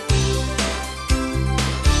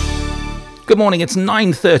Good morning, it's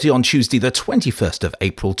 9:30 on Tuesday, the 21st of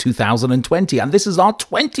April 2020, and this is our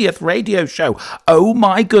 20th radio show. Oh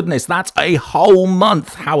my goodness, that's a whole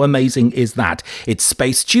month. How amazing is that? It's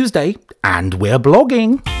Space Tuesday, and we're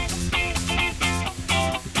blogging.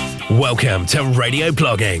 Welcome to Radio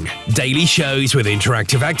Blogging, daily shows with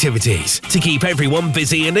interactive activities to keep everyone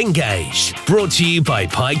busy and engaged. Brought to you by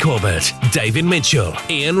Pi Corbett, David Mitchell,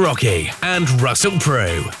 Ian Rocky, and Russell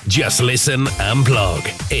Prue. Just listen and blog.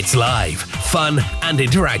 It's live, fun, and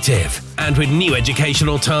interactive. And with new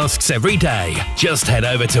educational tasks every day, just head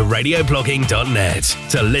over to radioblogging.net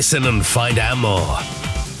to listen and find out more.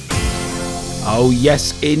 Oh,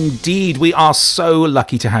 yes, indeed. We are so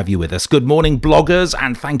lucky to have you with us. Good morning, bloggers,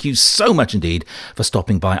 and thank you so much indeed for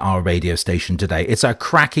stopping by our radio station today. It's a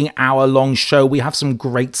cracking hour-long show. We have some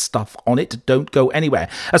great stuff on it. Don't go anywhere.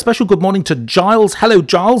 A special good morning to Giles. Hello,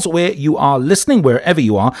 Giles, where you are listening, wherever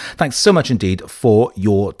you are. Thanks so much indeed for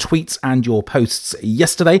your tweets and your posts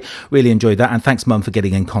yesterday. Really enjoyed that, and thanks, Mum, for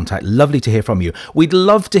getting in contact. Lovely to hear from you. We'd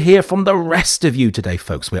love to hear from the rest of you today,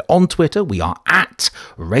 folks. We're on Twitter. We are at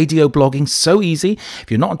Radio Blogging. So easy.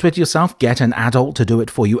 If you're not on Twitter yourself, get an adult to do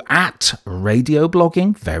it for you at Radio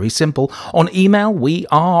Blogging. Very simple. On email, we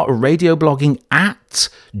are radioblogging at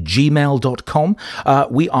gmail.com.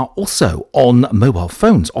 We are also on mobile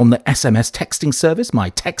phones on the SMS texting service. My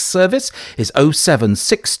text service is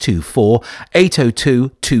 07624 802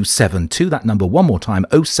 272. That number one more time,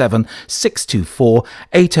 07624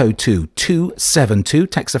 802 272.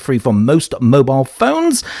 Texts are free from most mobile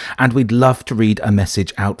phones, and we'd love to read a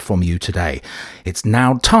message out from you today. It's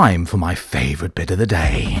now time for my favourite bit of the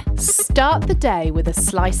day. Start the day with a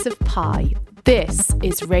slice of pie. This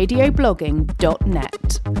is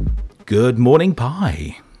radioblogging.net. Good morning,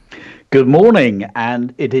 Pi. Good morning,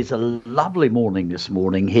 and it is a lovely morning this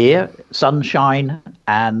morning here, sunshine,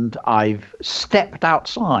 and I've stepped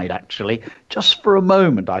outside actually just for a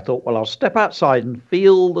moment. I thought, well, I'll step outside and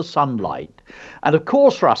feel the sunlight. And of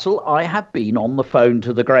course, Russell, I have been on the phone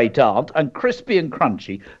to the great aunt, and Crispy and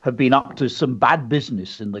Crunchy have been up to some bad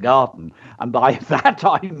business in the garden. And by that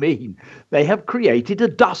I mean they have created a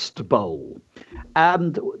dust bowl.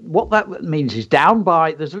 And what that means is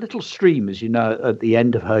there's a little stream, as you know, at the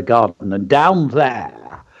end of her garden. And down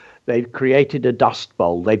there, they've created a dust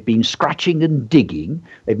bowl. They've been scratching and digging.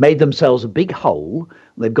 They've made themselves a big hole.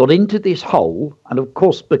 They've got into this hole. And of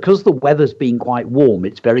course, because the weather's been quite warm,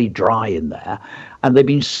 it's very dry in there. And they've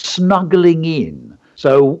been snuggling in.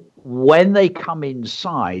 So when they come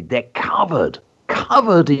inside, they're covered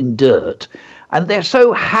in dirt. And they're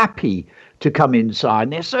so happy to come inside,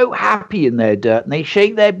 and they're so happy in their dirt, and they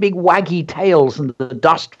shake their big waggy tails and the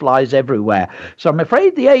dust flies everywhere. So I'm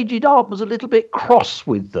afraid the aged aunt was a little bit cross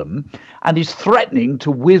with them and is threatening to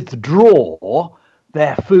withdraw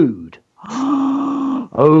their food.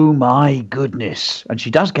 Oh my goodness. And she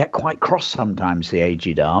does get quite cross sometimes, the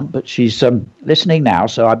aged aunt, but she's listening now,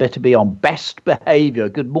 so I better be on best behaviour.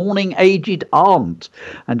 Good morning, aged aunt,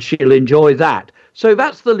 and she'll enjoy that. So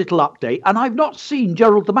that's the little update. And I've not seen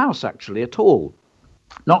Gerald the Mouse actually at all.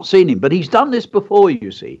 Not seen him, but he's done this before,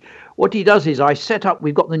 you see. What he does is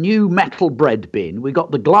we've got the new metal bread bin. We've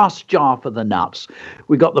got the glass jar for the nuts.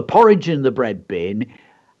 We've got the porridge in the bread bin.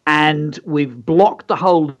 And we've blocked the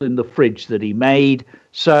hole in the fridge that he made.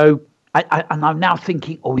 So I'm now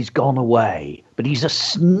thinking, he's gone away. But he's a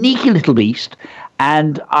sneaky little beast.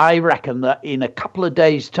 And I reckon that in a couple of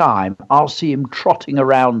days' time, I'll see him trotting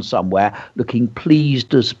around somewhere looking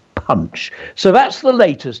pleased as punch. So that's the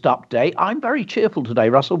latest update. I'm very cheerful today,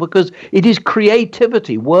 Russell, because it is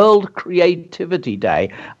Creativity, World Creativity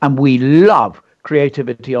Day. And we love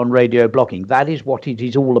creativity on radio blogging. That is what it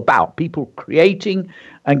is all about. People creating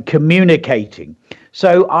and communicating.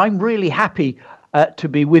 So I'm really happy to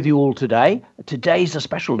be with you all today. Today's a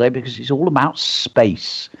special day because it's all about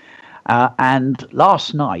space. And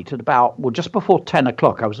last night at just before 10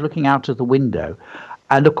 o'clock, I was looking out of the window.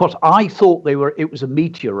 And of course, I thought it was a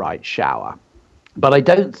meteorite shower. But I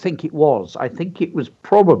don't think it was. I think it was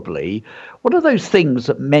probably one of those things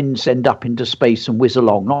that men send up into space and whiz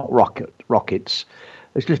along, not rockets.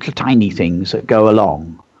 Those little tiny things that go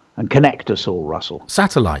along and connect us all, Russell.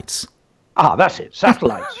 Satellites. Ah, that's it.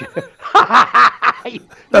 Satellites.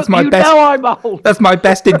 That's my best. I'm old. That's my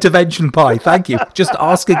best intervention, Pi. Thank you. Just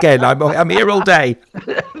ask again. I'm here all day.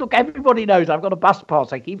 Look, everybody knows I've got a bus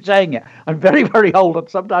pass. I keep saying it. I'm very, very old, and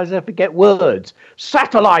sometimes I forget words.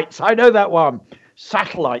 Satellites. I know that one.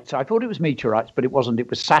 Satellites. I thought it was meteorites, but it wasn't. It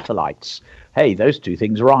was satellites. Hey, those two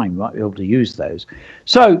things rhyme. Might be able to use those.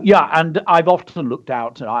 So, yeah, and I've often looked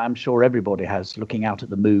out, and I'm sure everybody has, looking out at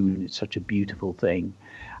the moon. It's such a beautiful thing.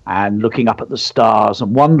 and looking up at the stars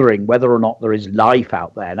and wondering whether or not there is life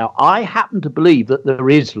out there. Now, I happen to believe that there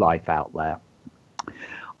is life out there.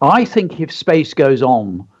 I think if space goes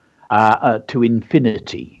on to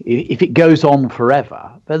infinity, if it goes on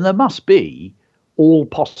forever, then there must be all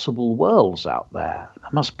possible worlds out there.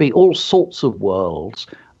 There must be all sorts of worlds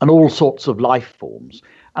and all sorts of life forms.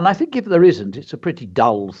 And I think if there isn't, it's a pretty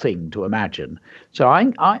dull thing to imagine. So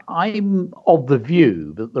I'm of the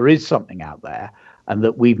view that there is something out there and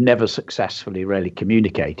that we've never successfully really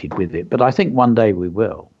communicated with it. But I think one day we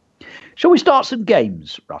will. Shall we start some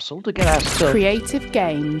games, Russell, to get our Creative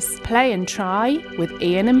Games. Play and try with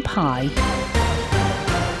Ian and Pi.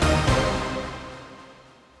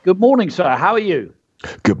 Good morning, sir. How are you?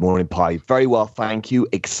 Good morning, Pi. Very well, thank you.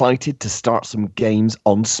 Excited to start some games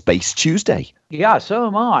on Space Tuesday. Yeah, so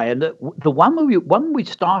am I. And the one we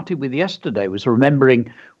started with yesterday was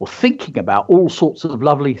remembering or thinking about all sorts of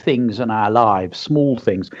lovely things in our lives, small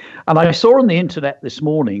things. And I saw on the internet this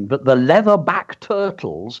morning that the leatherback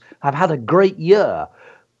turtles have had a great year.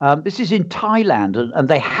 This is in Thailand, and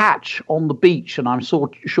they hatch on the beach. And I'm sure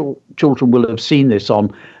children will have seen this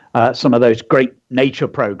on some of those great nature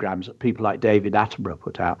programs that people like David Attenborough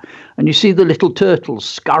put out. And you see the little turtles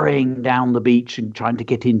scurrying down the beach and trying to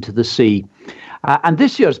get into the sea. And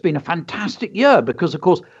this year has been a fantastic year because, of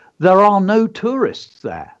course, there are no tourists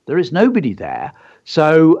there. There is nobody there.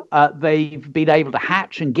 So they've been able to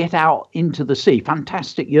hatch and get out into the sea.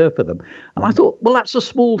 Fantastic year for them. And I thought, well, that's a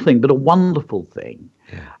small thing, but a wonderful thing.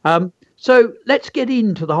 Yeah. So let's get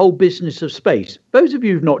into the whole business of space. Those of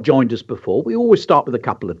you who've not joined us before, we always start with a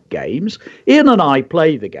couple of games. Ian and I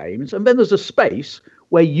play the games, and then there's a space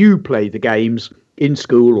where you play the games in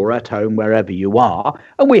school or at home, wherever you are.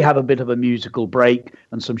 And we have a bit of a musical break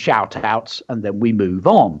and some shout outs, and then we move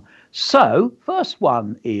on. So first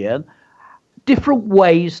one, Ian, different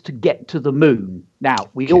ways to get to the moon. Now,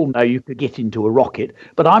 we all know you could get into a rocket,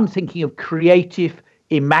 but I'm thinking of creative,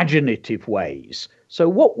 imaginative ways. So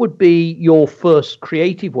what would be your first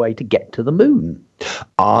creative way to get to the moon?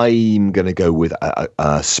 I'm going to go with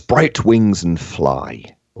sprout wings and fly.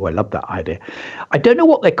 Oh, I love that idea. I don't know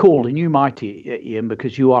what they're called, and you might, Ian,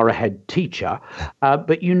 because you are a head teacher.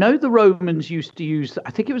 But you know the Romans used to use,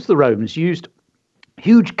 I think it was the Romans, used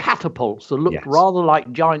huge catapults that looked rather like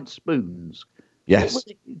giant spoons. Yes.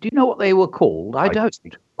 Do you know what they were called? I don't.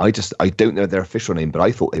 I don't know their official name, but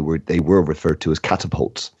I thought they were referred to as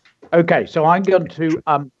catapults. Okay, so I'm going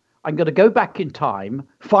to go back in time,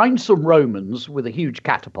 find some Romans with a huge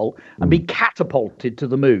catapult, and be catapulted to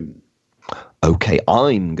the moon. Okay,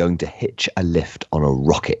 I'm going to hitch a lift on a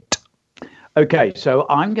rocket. Okay, so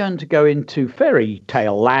I'm going to go into fairy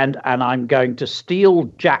tale land, and I'm going to steal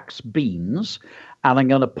Jack's beans, and I'm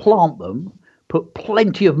going to plant them, put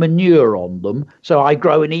plenty of manure on them, so I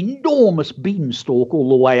grow an enormous beanstalk all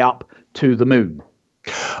the way up to the moon.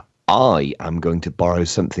 I am going to borrow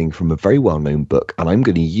something from a very well-known book, and I'm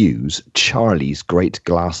going to use Charlie's Great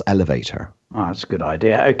Glass Elevator. Oh, that's a good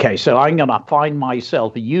idea. Okay, so I'm going to find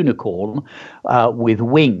myself a unicorn with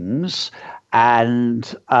wings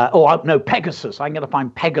and, Pegasus. I'm going to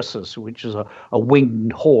find Pegasus, which is a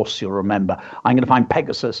winged horse, you'll remember. I'm going to find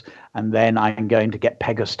Pegasus, and then I'm going to get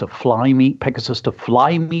Pegasus to fly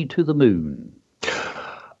me to the moon.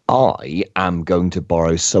 I am going to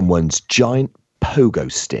borrow someone's giant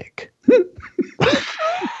pogo stick.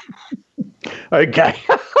 Okay.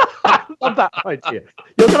 I love that idea.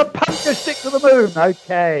 You're going to pogo stick to the moon.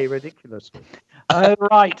 Okay, ridiculous.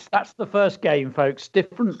 Right, that's the first game, folks.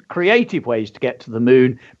 Different creative ways to get to the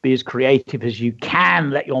moon. Be as creative as you can.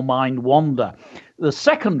 Let your mind wander. The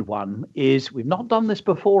second one is, we've not done this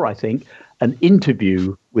before, I think, an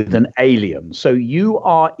interview with an alien. So you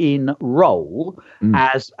are in role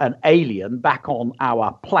as an alien back on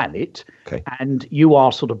our planet, and you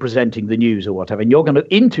are sort of presenting the news or whatever, and you're going to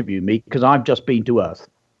interview me because I've just been to Earth.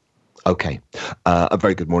 Okay. A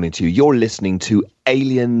very good morning to you. You're listening to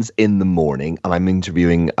Aliens in the Morning, and I'm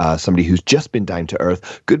interviewing somebody who's just been down to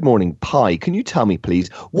Earth. Good morning, Pi. Can you tell me, please,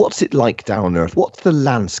 what's it like down on Earth? What's the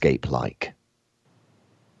landscape like?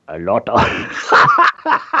 A lot of...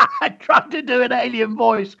 I tried to do an alien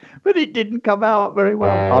voice, but it didn't come out very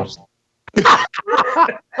well.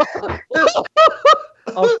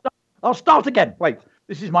 I'll start again. Wait,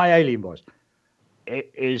 this is my alien voice.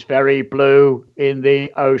 It is very blue in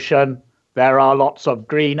the ocean. There are lots of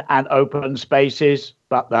green and open spaces,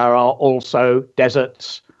 but there are also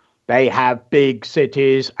deserts. They have big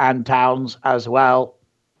cities and towns as well.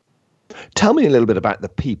 Tell me a little bit about the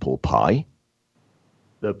people, Pi.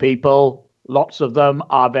 The people, lots of them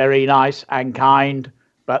are very nice and kind,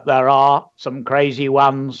 but there are some crazy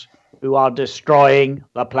ones who are destroying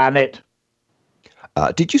the planet.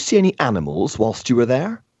 Did you see any animals whilst you were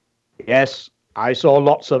there? Yes, I saw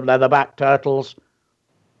lots of leatherback turtles.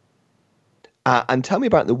 And tell me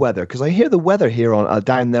about the weather, because I hear the weather here on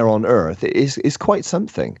down there on Earth is quite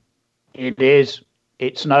something. It is.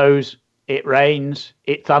 It snows. It rains.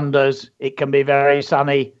 It thunders. It can be very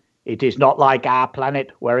sunny. It is not like our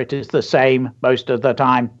planet where it is the same most of the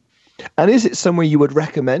time. And is it somewhere you would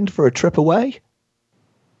recommend for a trip away?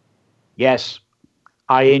 Yes,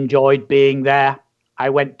 I enjoyed being there. I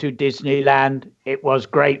went to Disneyland. It was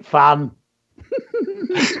great fun.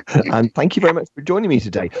 And thank you very much for joining me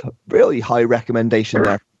today. Really high recommendation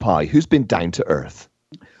there, Pi. Who's been down to Earth?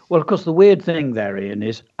 Well, of course, the weird thing there, Ian,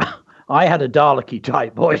 is I had a Daleki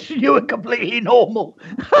type voice. You were completely normal.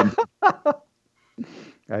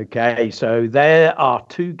 Okay, so there are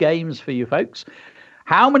 2 games for you folks.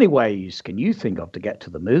 How many ways can you think of to get to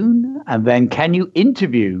the moon? And then can you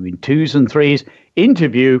interview in 2s and 3s?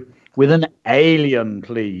 Interview with an alien,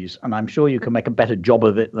 please. And I'm sure you can make a better job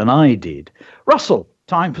of it than I did. Russell,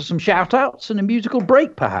 time for some shout outs and a musical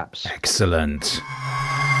break, perhaps. Excellent.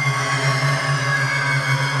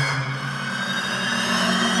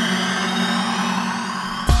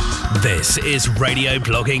 This is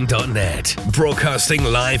radioblogging.net, broadcasting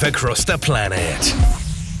live across the planet.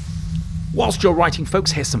 Whilst you're writing, folks,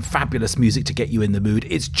 here's some fabulous music to get you in the mood.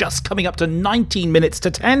 It's just coming up to 19 minutes to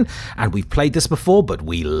 10, and we've played this before, but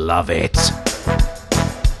we love it.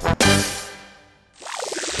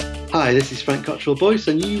 Hi, this is Frank Cottrell-Boyce,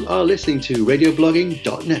 and you are listening to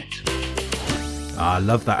radioblogging.net. I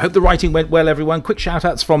love that. Hope the writing went well, everyone. Quick shout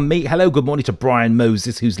outs from me. Hello, good morning to Brian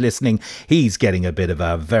Moses, who's listening. He's getting a bit of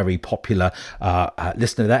a very popular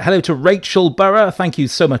listener there. Hello to Rachel Burrow. Thank you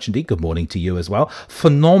so much indeed. Good morning to you as well.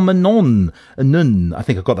 Phenomenon. I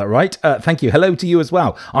think I got that right. Thank you. Hello to you as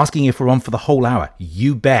well. Asking if we're on for the whole hour.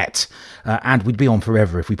 You bet. And we'd be on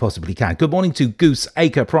forever if we possibly can. Good morning to Goose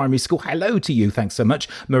Acre Primary School. Hello to you. Thanks so much.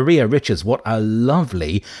 Maria Richards. What a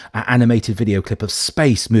lovely animated video clip of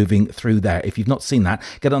space moving through there. If you've not seen that,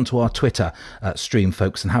 get onto our Twitter stream,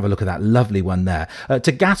 folks, and have a look at that lovely one there.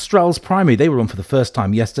 To Gastrell's Primary, they were on for the first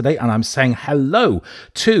time yesterday, and I'm saying hello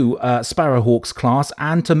to Sparrowhawk's class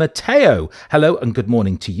and to Matteo. Hello and good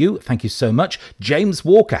morning to you. Thank you so much. James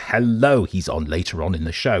Walker, hello. He's on later on in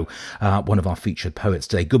the show, one of our featured poets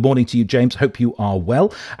today. Good morning to you, James. Hope you are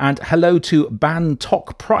well. And hello to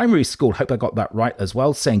Bantock Primary School. Hope I got that right as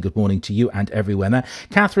well. Saying good morning to you and everyone there.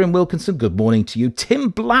 Catherine Wilkinson, good morning to you. Tim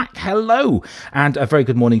Black, hello. And a very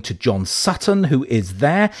good morning to John Sutton, who is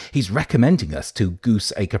there. He's recommending us to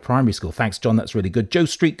Goose Acre Primary School. Thanks, John. That's really good. Joe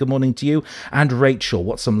Street, good morning to you. And Rachel,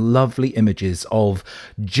 what some lovely images of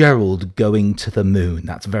Gerald going to the moon.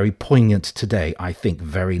 That's very poignant today, I think.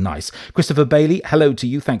 Very nice. Christopher Bailey, hello to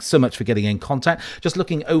you. Thanks so much for getting in contact. Just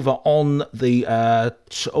looking over on the...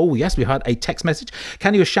 oh, yes, we had a text message.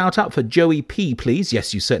 Can you a shout out for Joey P, please?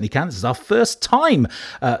 Yes, you certainly can. This is our first time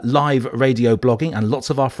live radio blogging, and lots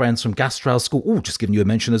of our friends from Gastrell School, just giving you a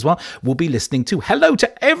mention as well, will be listening too. Hello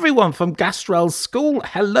to everyone from Gastrell School.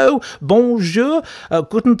 Hello, bonjour,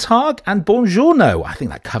 guten tag, and buongiorno. I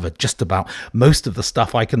think that covered just about most of the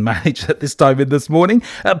stuff I can manage at this time in this morning.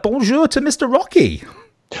 Bonjour to Mr. Rocky.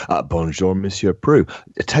 Bonjour, Monsieur Prue.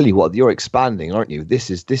 I tell you what, you're expanding, aren't you? This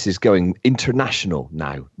is going international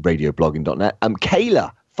now. Radioblogging.net.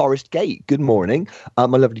 Kayla Forest Gate, good morning.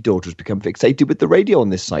 My lovely daughter has become fixated with the radio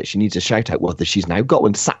on this site. She needs a shout out. Well, she's now got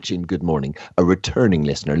one. Sachin, good morning. A returning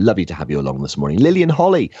listener. Lovely to have you along this morning. Lillian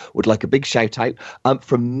Holly would like a big shout out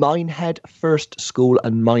from Minehead First School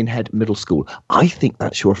and Minehead Middle School. I think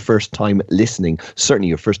that's your first time listening. Certainly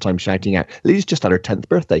your first time shouting out. Lily's just had her 10th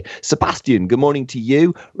birthday. Sebastian, good morning to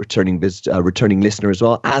you. Returning listener as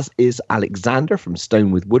well, as is Alexander from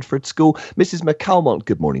Stonewood Woodford School. Mrs. McCalmont,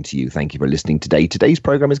 good morning to you. Thank you for listening today. Today's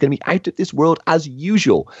programme is going to be out of this world as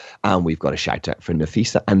usual. And we've got a shout out for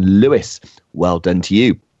Nafisa and Lewis. Well done to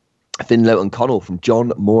you. Finlow and Connell from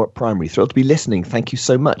John Moore Primary. Thrilled to be listening. Thank you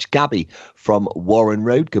so much. Gabby from Warren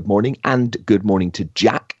Road. Good morning. And good morning to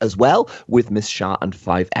Jack as well with Miss Shah and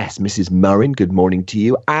 5S. Mrs. Murrin, good morning to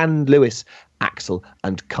you. And Lewis, Axel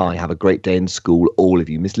and Kai, have a great day in school, all of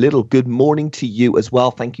you. Miss Little, good morning to you as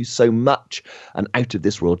well. Thank you so much. And out of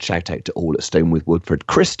this world shout out to all at Stonewood Woodford.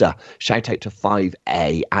 Krista, shout out to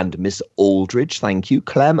 5A and Miss Aldridge. Thank you.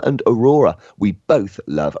 Clem and Aurora, we both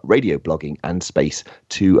love radio blogging and space,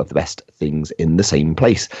 two of the best things in the same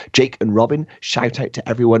place. Jake and Robin, shout out to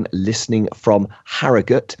everyone listening from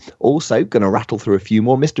Harrogate. Also going to rattle through a few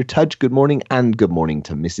more. Mr. Tudge, good morning. And good morning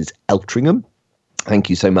to Mrs. Eltringham. Thank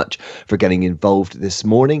you so much for getting involved this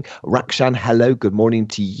morning. Rakshan, hello, good morning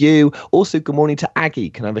to you. Also, good morning to Aggie.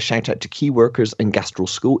 Can I have a shout out to Key Workers and Gastrel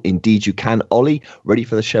School? Indeed, you can. Ollie, ready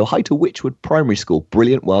for the show. Hi to Witchwood Primary School.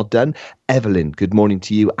 Brilliant, well done. Evelyn, good morning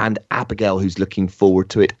to you. And Abigail, who's looking forward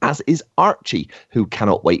to it, as is Archie, who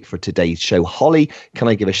cannot wait for today's show. Holly, can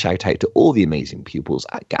I give a shout out to all the amazing pupils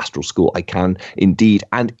at Gastrel School? I can indeed.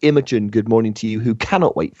 And Imogen, good morning to you, who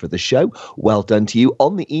cannot wait for the show. Well done to you.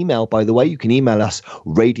 On the email, by the way, you can email us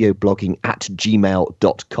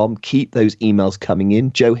radioblogging@gmail.com. Keep those emails coming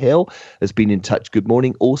in. Joe Hill has been in touch. Good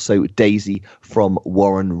morning. Also, Daisy from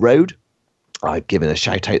Warren Road. I've given a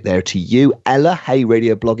shout out there to you. Ella, hey,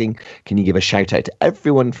 Radio Blogging, can you give a shout out to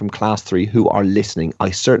everyone from Class 3 who are listening?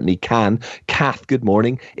 I certainly can. Kath, good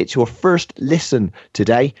morning. It's your first listen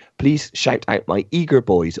today. Please shout out my eager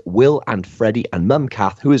boys, Will and Freddie, and Mum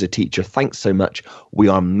Kath, who is a teacher. Thanks so much. We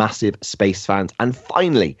are massive space fans. And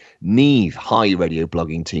finally, Neve, hi, Radio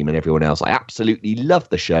Blogging team and everyone else. I absolutely love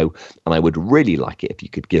the show, and I would really like it if you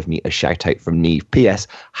could give me a shout out from Neve. P.S.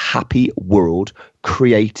 Happy World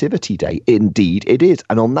Creativity Day. Indeed it is.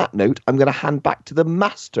 And on that note, I'm going to hand back to the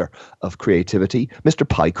master of creativity, Mr.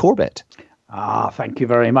 Pi Corbett. Thank you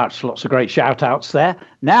very much. Lots of great shout outs there.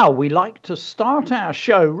 Now we like to start our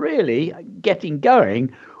show really getting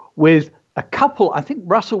going with a couple. I think,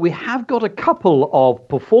 Russell, we have got a couple of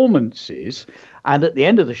performances. And at the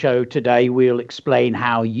end of the show today, we'll explain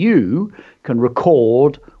how you can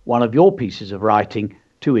record one of your pieces of writing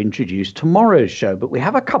to introduce tomorrow's show. But we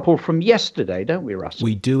have a couple from yesterday, don't we, Russell?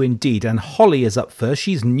 We do indeed. And Holly is up first.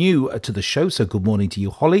 She's new to the show, so good morning to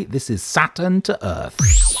you, Holly. This is Saturn to Earth.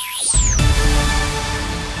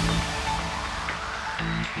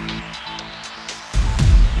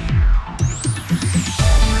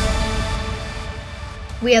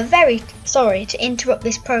 We are very sorry to interrupt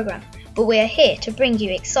this program, but we are here to bring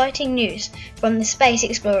you exciting news from the space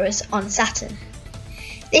explorers on Saturn.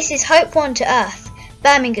 This is Hope 1 to Earth.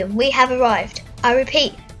 Birmingham, we have arrived. I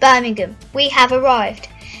repeat, Birmingham, we have arrived.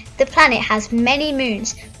 The planet has many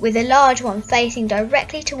moons, with a large one facing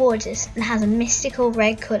directly towards us and has a mystical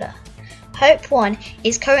red colour. Hope 1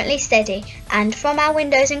 is currently steady, and from our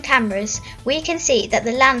windows and cameras we can see that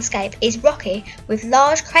the landscape is rocky with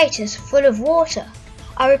large craters full of water.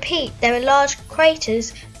 I repeat, there are large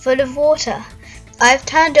craters full of water. I have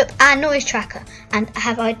turned up our noise tracker and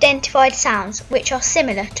have identified sounds which are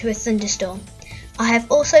similar to a thunderstorm. I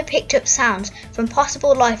have also picked up sounds from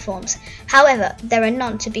possible life forms, however there are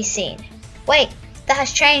none to be seen. Wait, that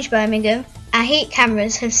has changed, Birmingham. Our heat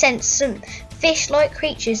cameras have sensed some fish-like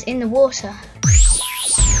creatures in the water.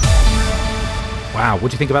 Wow,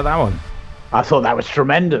 what do you think about that one? I thought that was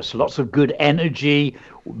tremendous. Lots of good energy,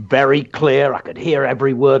 very clear. I could hear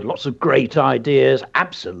every word, lots of great ideas,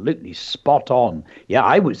 absolutely spot on. Yeah,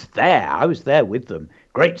 I was there with them.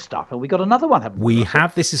 Great stuff. And we got another one, haven't we? We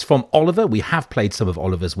have. This is from Oliver. We have played some of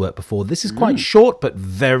Oliver's work before. This is quite short, but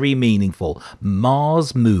very meaningful.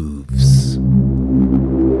 Mars Moves.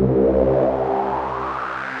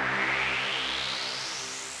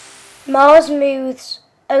 Mars moves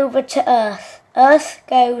over to Earth. Earth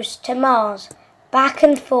goes to Mars. Back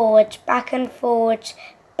and forwards, back and forwards,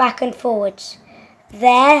 back and forwards.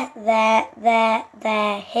 There,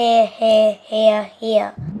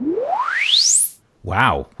 here.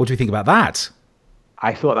 Wow. What do you think about that?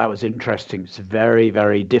 I thought that was interesting. It's a very,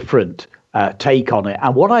 very different take on it.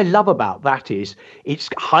 And what I love about that is it's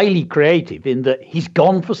highly creative in that he's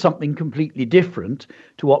gone for something completely different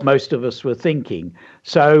to what most of us were thinking.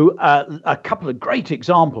 So a couple of great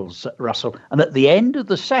examples, Russell. And at the end of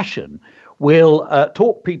the session, we'll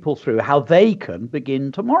talk people through how they can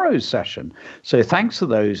begin tomorrow's session. So thanks to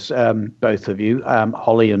those, both of you,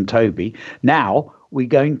 Holly and Toby. Now, we're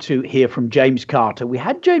going to hear from James Carter. We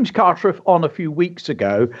had James Carter on a few weeks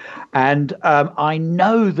ago, and I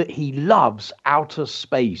know that he loves outer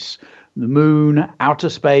space, the moon, outer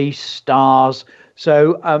space, stars.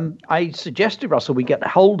 So I suggested, Russell, we get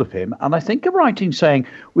hold of him. And I think I'm right in saying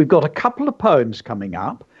we've got a couple of poems coming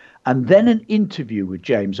up and then an interview with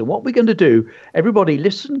James. And what we're going to do, everybody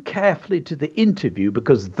listen carefully to the interview,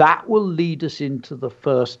 because that will lead us into the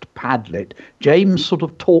first Padlet. James sort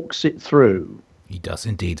of talks it through. He does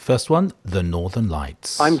indeed. First one, The Northern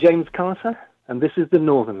Lights. I'm James Carter, and this is The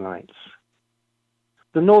Northern Lights.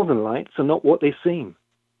 The Northern Lights are not what they seem.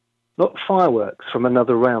 Not fireworks from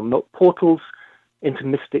another realm, not portals into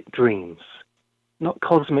mystic dreams. Not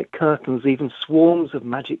cosmic curtains, even swarms of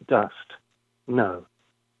magic dust. No.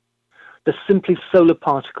 They're simply solar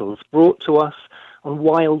particles brought to us on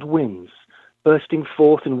wild winds, bursting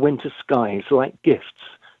forth in winter skies like gifts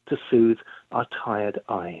to soothe our tired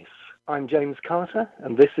eyes. I'm James Carter,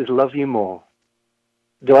 and this is Love You More.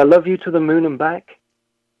 Do I love you to the moon and back?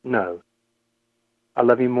 No. I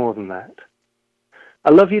love you more than that.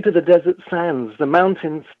 I love you to the desert sands, the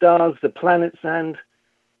mountain stars, the planets, and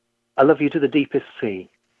I love you to the deepest sea,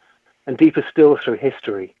 and deeper still through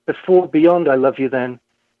history. Beyond I love you then,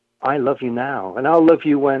 I love you now, and I'll love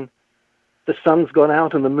you when the sun's gone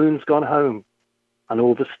out and the moon's gone home, and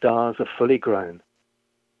all the stars are fully grown.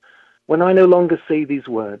 When I no longer see these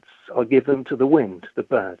words, I'll give them to the wind, the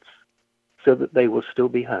birds, so that they will still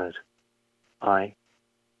be heard. I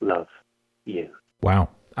love you. Wow.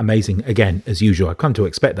 Amazing. Again, as usual, I've come to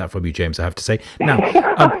expect that from you, James, I have to say. Now,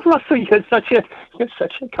 Russell, you're such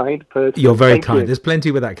a kind person. You're very Thank kind. you. There's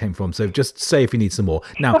plenty where that came from, so just say if you need some more.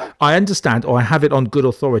 Now, I understand, or I have it on good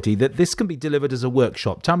authority, that this can be delivered as a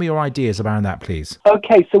workshop. Tell me your ideas around that, please.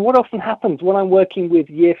 Okay, so what often happens when I'm working with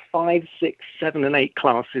year 5, 6, 7 and 8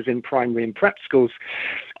 classes in primary and prep schools,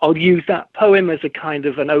 I'll use that poem as a kind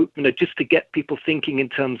of an opener just to get people thinking in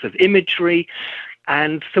terms of imagery.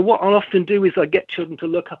 And so what I'll often do is I get children to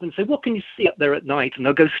look up and say, what can you see up there at night? And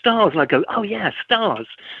they'll go, stars. And I go, oh, yeah, stars.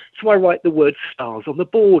 So I write the word stars on the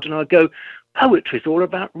board and I go, poetry is all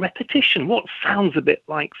about repetition. What sounds a bit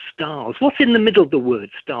like stars? What's in the middle of the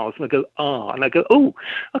word stars? And I go, are. And I go, oh,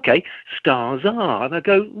 okay, stars are. And I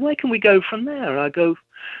go, where can we go from there? And I go,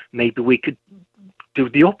 maybe we could do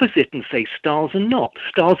the opposite and say stars are not.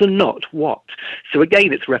 Stars are not what? So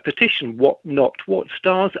again, it's repetition. What, not what.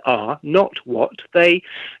 Stars are not what they.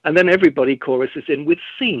 And then everybody choruses in with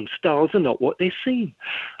seem. Stars are not what they seem.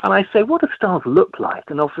 And I say, what do stars look like?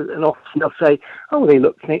 And often they'll say, oh, they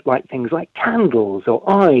look like things like candles or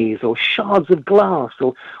eyes or shards of glass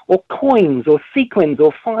or coins or sequins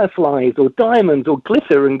or fireflies or diamonds or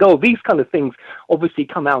glitter and gold. These kind of things obviously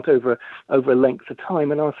come out over a length of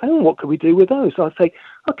time. And I'll say, oh, what could we do with those? So I say,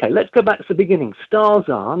 okay, let's go back to the beginning. Stars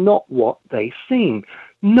are not what they seem.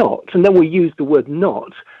 Not, and then we use the word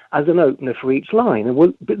not as an opener for each line. And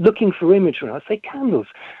we're looking for imagery. I say, candles.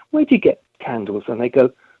 Where do you get candles? And they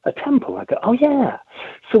go, a temple. I go, oh, yeah.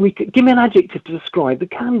 So we could give me an adjective to describe the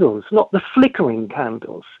candles, not the flickering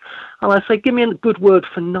candles. And I say, give me a good word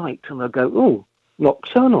for night. And they'll go, oh,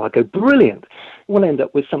 nocturnal. I go, brilliant. We'll end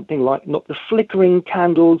up with something like not the flickering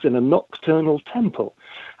candles in a nocturnal temple.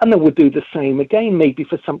 And then we'll do the same again, maybe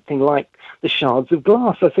for something like the shards of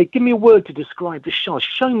glass. I say, give me a word to describe the shards.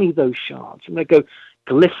 Show me those shards. And they go,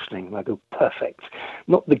 glistening. And I go, perfect.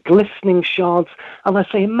 Not the glistening shards. And I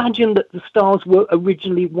say, imagine that the stars were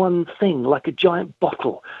originally one thing, like a giant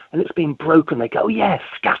bottle, and it's been broken. They go, oh, yes,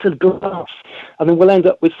 scattered glass. And then we'll end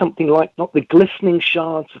up with something like not the glistening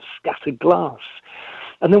shards of scattered glass.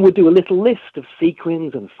 And then we'll do a little list of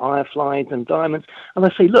sequins and fireflies and diamonds. And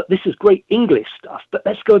I say, look, this is great English stuff, but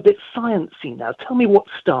let's go a bit sciencey now. Tell me what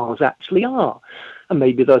stars actually are. And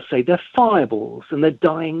maybe they'll say they're fireballs and they're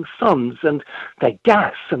dying suns and they're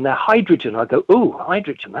gas and they're hydrogen. I go, oh,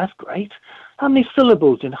 hydrogen, that's great. How many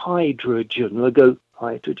syllables in hydrogen? And I go,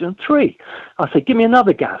 hydrogen, 3. I say, give me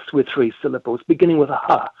another gas with 3 syllables, beginning with a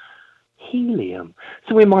H. Helium.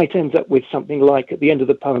 So we might end up with something like, at the end of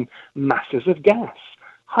the poem, masses of gas.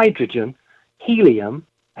 Hydrogen, helium,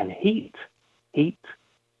 and heat, heat,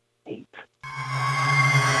 heat.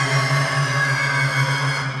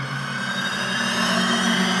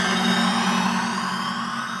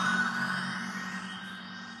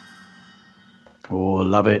 Oh,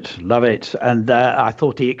 love it, love it. And I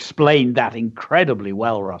thought he explained that incredibly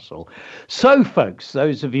well, Russell. So, folks,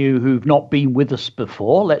 those of you who've not been with us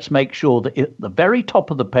before, let's make sure that at the very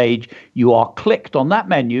top of the page, you are clicked on that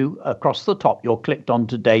menu across the top. You're clicked on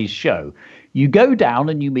today's show. You go down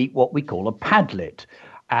and you meet what we call a Padlet.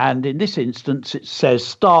 And in this instance, it says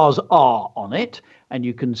stars are on it. And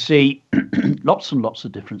you can see lots and lots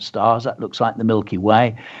of different stars. That looks like the Milky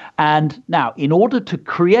Way. And now, in order to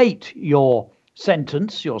create your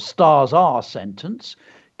sentence, your stars are sentence,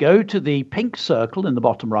 go to the pink circle in the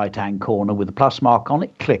bottom right hand corner with a plus mark on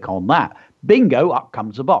it, click on that. Bingo, up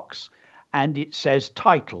comes a box and it says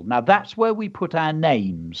title. Now that's where we put our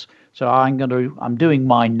names. So I'm doing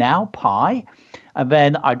mine now, Pi, and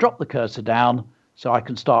then I drop the cursor down so I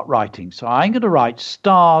can start writing. So I'm going to write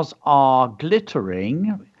stars are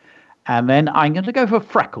glittering, and then I'm going to go for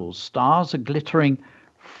freckles. Stars are glittering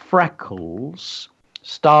freckles.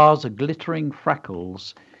 Stars are glittering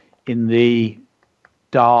freckles in the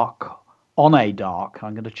dark, on a dark.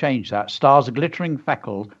 I'm going to change that. Stars are glittering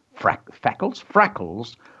freckles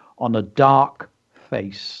on a dark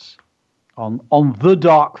face, on the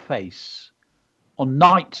dark face, on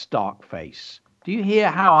night's dark face. Do you hear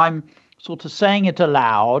how I'm sort of saying it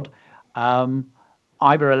aloud,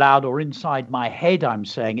 either aloud or inside my head? I'm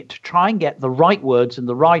saying it to try and get the right words in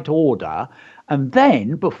the right order. And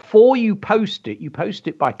then before you post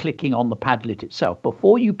it by clicking on the Padlet itself.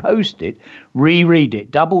 Before you post it, reread it,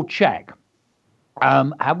 double check.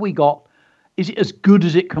 Is it as good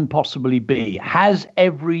as it can possibly be? Has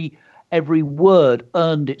every word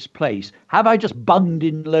earned its place? Have I just bunged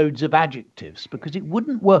in loads of adjectives? Because it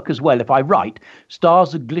wouldn't work as well if I write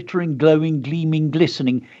stars are glittering, glowing, gleaming,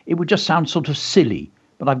 glistening. It would just sound sort of silly.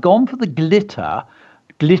 But I've gone for the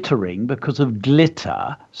glittering, because of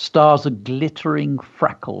glitter. Stars are glittering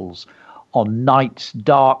freckles on night's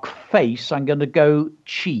dark face. I'm going to go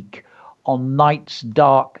cheek, on night's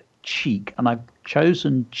dark cheek. And I've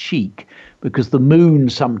chosen cheek because the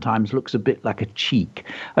moon sometimes looks a bit like a cheek.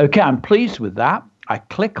 Okay, I'm pleased with that. I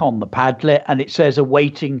click on the Padlet and it says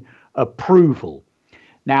awaiting approval.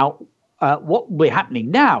 Now, what will be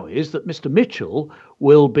happening now is that Mr. Mitchell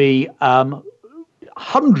will be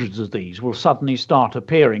hundreds of these will suddenly start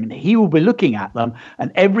appearing, and he will be looking at them, and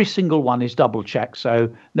every single one is double checked, so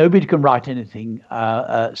nobody can write anything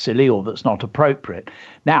silly or that's not appropriate.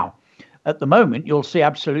 Now, at the moment, you'll see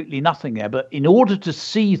absolutely nothing there, but in order to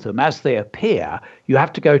see them as they appear, you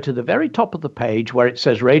have to go to the very top of the page where it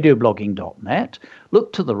says radioblogging.net.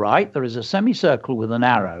 Look to the right, there is a semicircle with an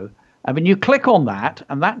arrow, and when you click on that,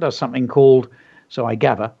 and that does something called, so I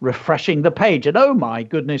gather, refreshing the page. And oh my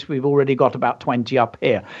goodness, we've already got about 20 up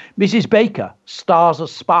here. Mrs. Baker, stars are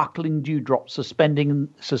sparkling dewdrops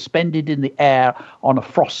suspended in the air on a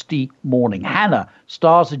frosty morning. Hannah,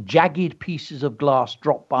 stars are jagged pieces of glass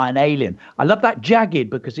dropped by an alien. I love that jagged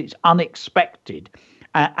because it's unexpected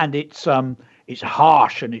and it's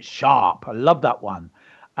harsh and it's sharp. I love that one.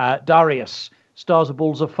 Darius, stars are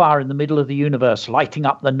balls of fire in the middle of the universe, lighting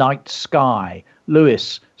up the night sky.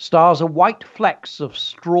 Lewis, stars are white flecks of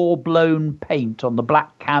straw-blown paint on the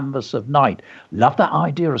black canvas of night. Love that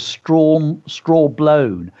idea of straw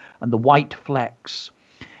blown and the white flecks.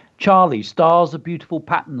 Charlie, stars are beautiful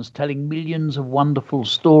patterns telling millions of wonderful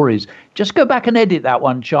stories. Just go back and edit that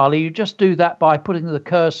one, Charlie. You just do that by putting the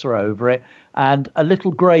cursor over it and a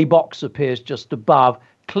little grey box appears just above.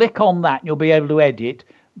 Click on that and you'll be able to edit.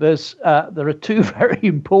 There are two very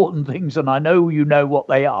important things, and I know you know what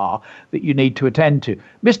they are, that you need to attend to.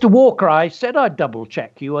 Mr. Walker, I said I'd double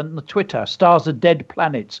check you on the Twitter. Stars are dead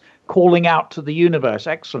planets calling out to the universe.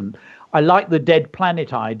 Excellent. I like the dead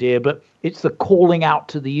planet idea, but it's the calling out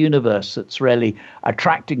to the universe that's really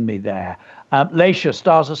attracting me there. Laisha,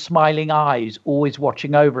 stars are smiling eyes, always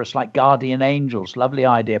watching over us like guardian angels. Lovely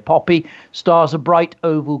idea. Poppy, stars are bright,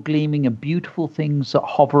 oval, gleaming, and beautiful things that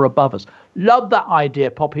hover above us. Love that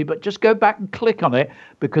idea, Poppy, but just go back and click on it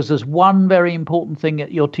because there's one very important thing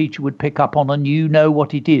that your teacher would pick up on, and you know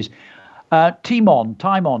what it is. Timon,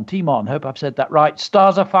 hope I've said that right.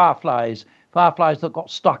 Stars are fireflies that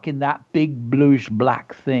got stuck in that big bluish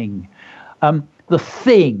black thing. The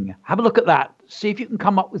thing, have a look at that. See if you can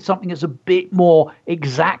come up with something that's a bit more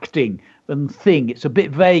exacting than thing. It's a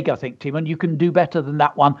bit vague, I think, Tim, and you can do better than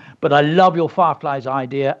that one. But I love your fireflies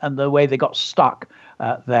idea and the way they got stuck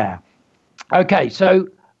there. Okay, so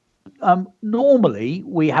normally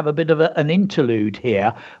we have a bit of an interlude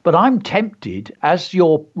here, but I'm tempted, as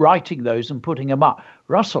you're writing those and putting them up,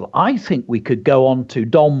 Russell, I think we could go on to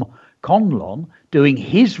Dom Conlon doing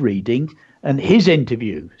his reading and his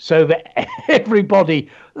interview so that everybody,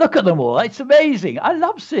 look at them all. It's amazing. I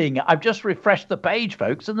love seeing it. I've just refreshed the page,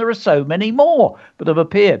 folks, and there are so many more that have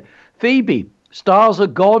appeared. Phoebe, stars are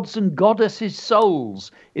gods and goddesses'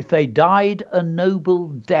 souls if they died a noble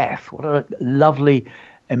death. What a lovely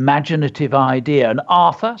imaginative idea. And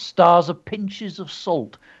Arthur, stars are pinches of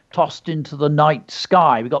salt tossed into the night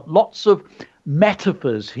sky. We've got lots of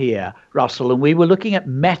metaphors here, Russell, and we were looking at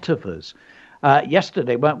metaphors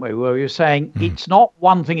yesterday, weren't we, where we were saying it's not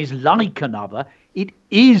one thing is like another, it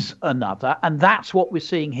is another, and that's what we're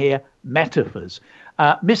seeing here, metaphors.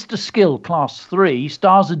 Mr. Skill, class 3,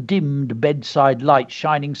 stars are dimmed bedside light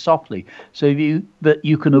shining softly so that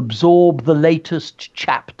you can absorb the latest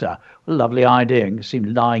chapter. What a lovely idea. You can see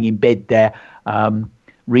him lying in bed there,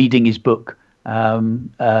 reading his book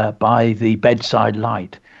by the bedside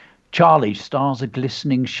light. Charlie, stars are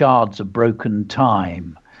glistening shards of broken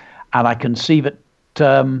time. And I can see that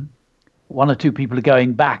one or two people are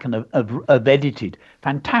going back and have edited.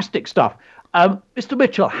 Fantastic stuff. Mr.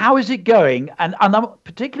 Mitchell, how is it going? And I'm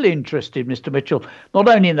particularly interested, Mr. Mitchell, not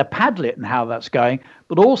only in the Padlet and how that's going,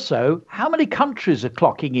 but also how many countries are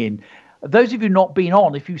clocking in. Those of you not been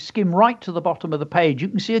on, if you skim right to the bottom of the page, you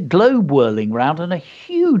can see a globe whirling around and a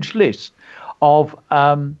huge list of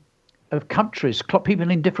countries, people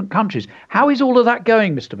in different countries. How is all of that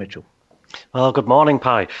going, Mr. Mitchell? Well, good morning,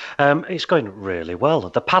 Pi. It's going really well.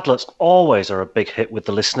 The Padlets always are a big hit with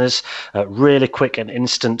the listeners, really quick and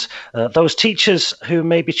instant. Those teachers who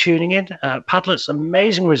may be tuning in, Padlets,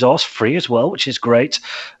 amazing resource, free as well, which is great.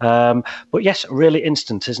 But yes, really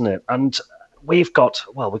instant, isn't it? And we've got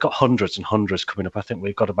hundreds and hundreds coming up. I think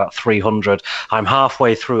we've got about 300. I'm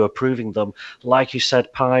halfway through approving them. Like you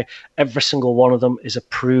said, Pi, every single one of them is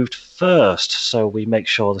approved first. So we make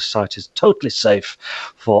sure the site is totally safe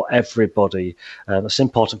for everybody. That's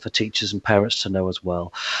important for teachers and parents to know as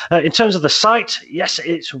well. In terms of the site, yes,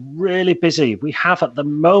 it's really busy. We have at the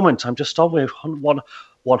moment, I'm just on with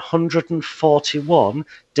 141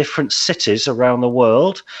 different cities around the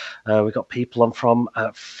world. We've got people on from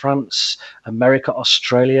France, America,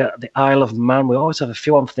 Australia, the Isle of Man. We always have a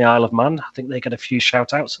few on from the Isle of Man. I think they get a few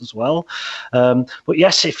shout outs as well. But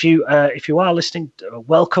yes, if you are listening,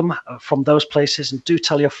 welcome from those places, and do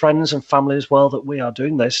tell your friends and family as well that we are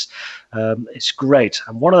doing this. It's great.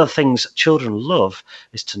 And one of the things children love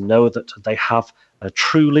is to know that they have a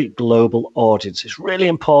truly global audience. It's really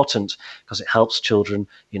important because it helps children,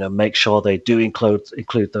 make sure they do include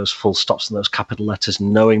those full stops and those capital letters,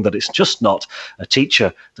 knowing that it's just not a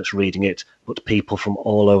teacher that's reading it, but people from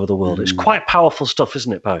all over the world. It's quite powerful stuff,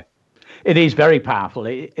 isn't it, Bo? It is very powerful.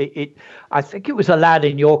 I think it was a lad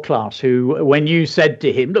in your class who, when you said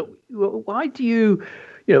to him, "Look, why don't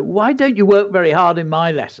you work very hard in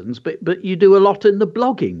my lessons, but you do a lot in the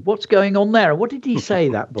blogging? What's going on there?" What did he say,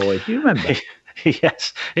 that boy? Do you remember?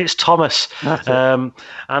 Yes, it's Thomas. And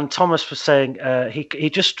Thomas was saying he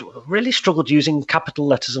just really struggled using capital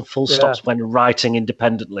letters and full stops when writing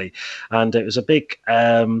independently, and it was a big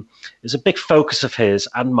focus of his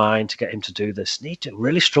and mine to get him to do this. And he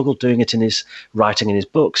really struggled doing it in his writing in his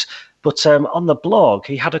books. But on the blog,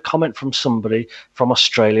 he had a comment from somebody from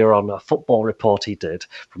Australia on a football report he did,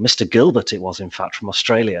 from Mr. Gilbert, it was, in fact, from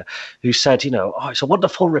Australia, who said, it's a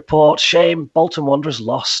wonderful report. Shame Bolton Wanderers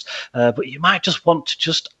lost, but you might just want to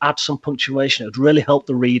just add some punctuation. It would really help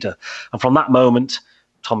the reader. And from that moment,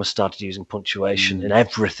 Thomas started using punctuation in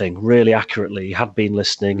everything really accurately. He had been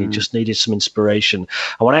listening. He just needed some inspiration.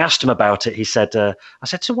 And when I asked him about it, he said, I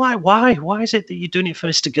said, so why is it that you're doing it for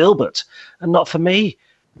Mr. Gilbert and not for me?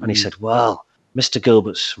 And he said, well, Mr.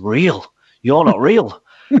 Gilbert's real. You're not real.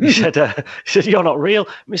 He said, you're not real.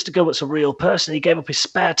 Mr. Gilbert's a real person. He gave up his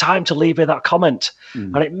spare time to leave me that comment.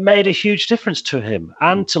 And it made a huge difference to him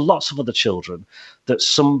and to lots of other children that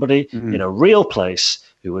somebody in a real place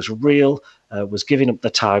who was real was giving up the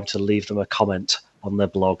time to leave them a comment on their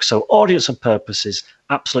blog. So audience and purpose is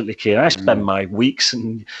absolutely key. I spend my weeks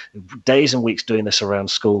and days and weeks doing this around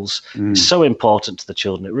schools. It's so important to the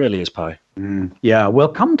children. It really is, Pi. Yeah, we'll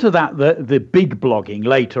come to that, the big blogging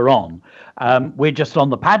later on. We're just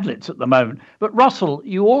on the Padlets at the moment. But Russell,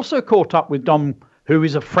 you also caught up with Dom, who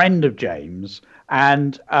is a friend of James,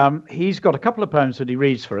 and he's got a couple of poems that he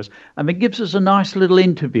reads for us, and then gives us a nice little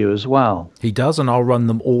interview as well. He does, and I'll run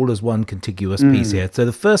them all as one contiguous piece here. So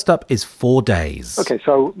the first up is 4 Days. Okay,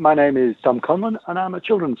 so my name is Dom Conlon, and I'm a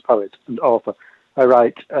children's poet and author. I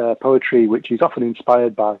write poetry which is often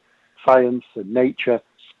inspired by science and nature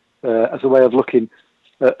as a way of looking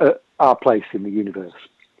at our place in the universe.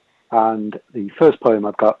 And the first poem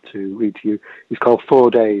I've got to read to you is called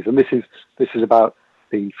 4 Days, and this is about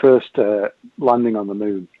the first landing on the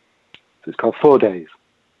moon. So it's called 4 Days.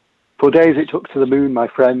 4 days it took to the moon, my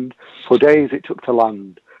friend. 4 days it took to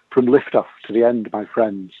land. From liftoff to the end, my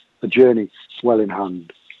friend. A journey well in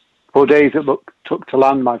hand. 4 days it took to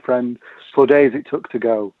land, my friend. 4 days it took to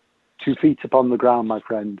go. 2 feet upon the ground, my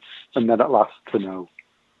friend, and then at last to know.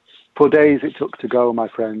 4 days it took to go, my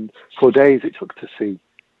friend. 4 days it took to see.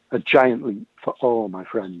 A giant leap for all, my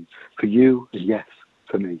friend. For you, and yes,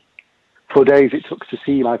 for me. 4 days it took to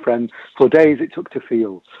see, my friend. 4 days it took to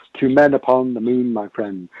feel. 2 men upon the moon, my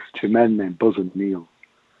friend. 2 men named Buzz and Neil.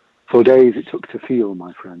 4 days it took to feel,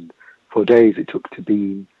 my friend. 4 days it took to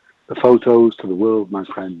beam. The photos to the world, my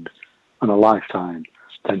friend. And a lifetime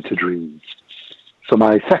then to dream. So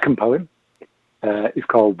my second poem is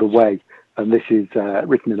called The Way. And this is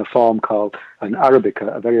written in a form called an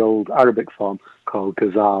Arabica, a very old Arabic form called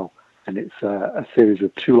Ghazal. And it's a series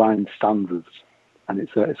of 2-line stanzas. And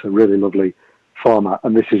it's a really lovely format.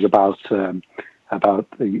 And this is about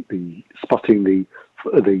the spotting the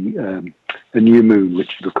new moon,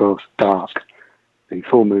 which is of course dark. The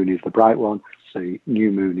full moon is the bright one. The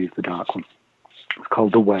new moon is the dark one. It's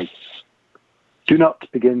called The Way. Do not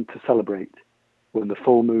begin to celebrate when the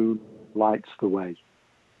full moon lights the way.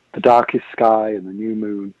 The darkest sky and the new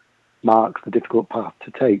moon marks the difficult path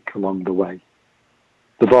to take along the way.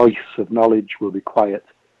 The voice of knowledge will be quiet,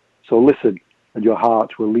 so listen and your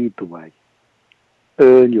heart will lead the way.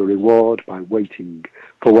 earn your reward by waiting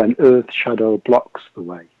for when earth's shadow blocks the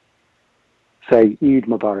way. Say Eid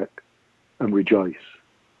Mubarak and rejoice.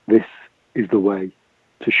 This is the way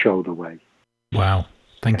to show the way. Wow.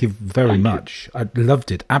 Thank you very much. I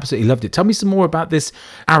loved it. Absolutely loved it. Tell me some more about this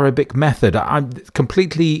Arabic method. I'm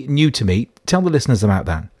completely new to me. Tell the listeners about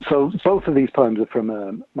that. So both of these poems are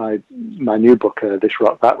from my new book, This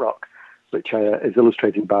Rock, That Rock, which is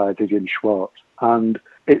illustrated by Vivian Schwartz. And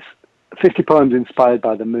it's 50 poems inspired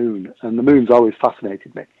by the moon. And the moon's always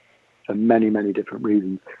fascinated me for many, many different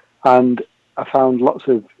reasons. And I found lots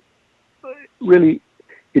of really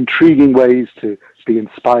intriguing ways to be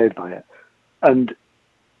inspired by it. And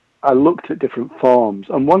I looked at different forms,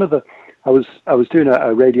 and I was doing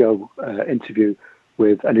a radio interview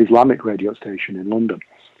with an Islamic radio station in London,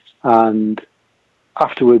 and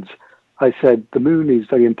afterwards I said the moon is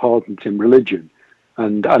very important in religion,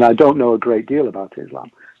 and I don't know a great deal about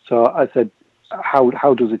Islam, so I said,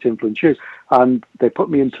 how does it influence you? And they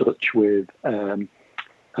put me in touch with a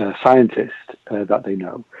scientist that they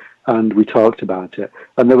know, and we talked about it,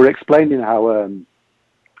 and they were explaining how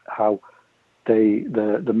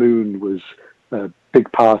the moon was a big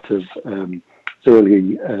part of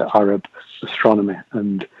early Arab astronomy,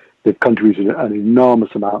 and they've contributed an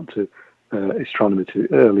enormous amount to astronomy, to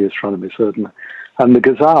early astronomy certainly. And the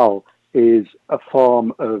ghazal is a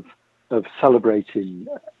form of celebrating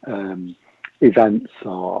events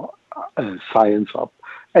or science or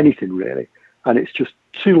anything really, and it's just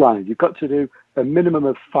 2 lines. You've got to do a minimum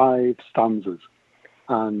of 5 stanzas,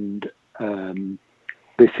 and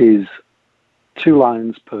this is 2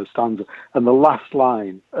 lines per stanza, and the last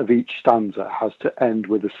line of each stanza has to end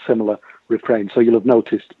with a similar refrain. So you'll have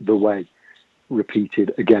noticed the way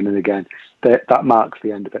repeated again and again. That marks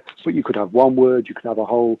the end of it. But you could have 1 word, you could have a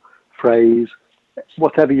whole phrase,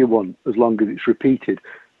 whatever you want, as long as it's repeated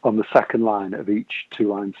on the second line of each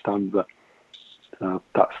 2-line stanza. So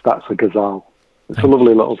that's a ghazal. It's a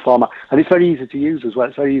lovely little format, and it's very easy to use as well.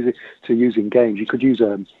 It's very easy to use in games. You could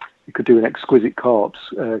do an exquisite corpse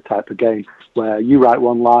type of game where you write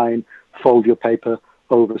 1 line, fold your paper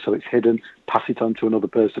over so it's hidden, pass it on to another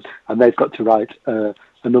person, and they've got to write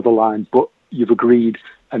another line, but you've agreed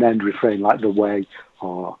an end refrain like the way,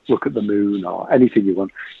 or look at the moon, or anything you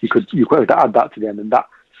want. You could add that to the end, and that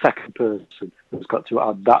second person has got to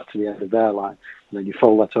add that to the end of their line. And then you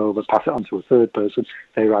fold that over, pass it on to a third person,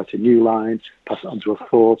 they write a new line, pass it on to a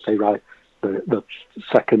fourth, they write the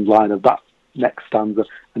second line of that next stanza,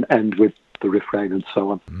 and end with the refrain, and so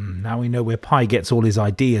on. Now we know where Pi gets all his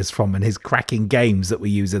ideas from and his cracking games that we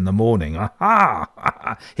use in the morning.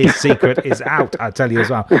 Aha! His secret is out, I tell you as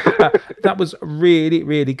well. That was really,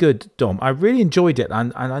 really good, Dom. I really enjoyed it,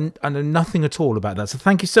 and I know nothing at all about that. So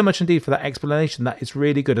thank you so much indeed for that explanation. That is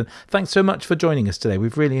really good. And thanks so much for joining us today.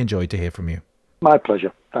 We've really enjoyed to hear from you. My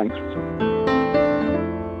pleasure. Thanks.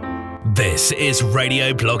 This is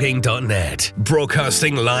radioblogging.net,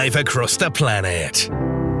 broadcasting live across the planet.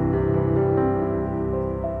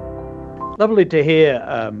 Lovely to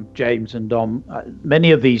hear, James and Dom.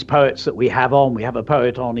 Many of these poets that we have a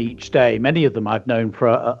poet on each day. Many of them I've known for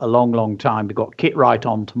a long, long time. We've got Kit Wright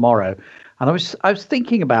on tomorrow. And I was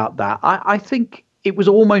thinking about that. I think it was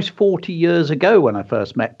almost 40 years ago when I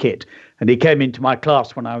first met Kit, and he came into my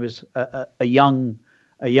class when I was a young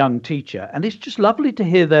teacher. And it's just lovely to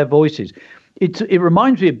hear their voices. It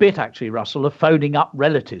reminds me a bit, actually, Russell, of phoning up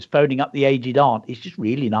relatives, phoning up the aged aunt. It's just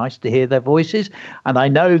really nice to hear their voices. And I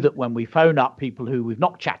know that when we phone up people who we've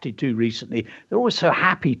not chatted to recently, they're always so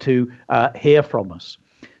happy to hear from us.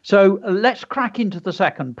 So let's crack into the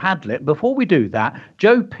second Padlet. Before we do that,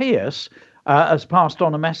 Joe Pierce has passed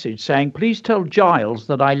on a message saying, please tell Giles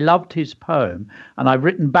that I loved his poem and I've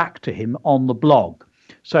written back to him on the blog.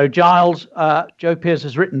 So Giles, Joe Pierce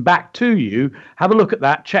has written back to you. Have a look at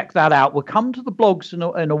that. Check that out. We'll come to the blogs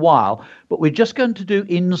in a while, but we're just going to do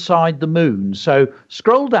Inside the Moon. So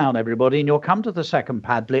scroll down, everybody, and you'll come to the second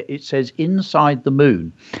Padlet. It says Inside the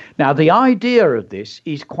Moon. Now, the idea of this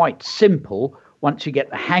is quite simple once you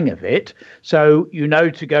get the hang of it. So you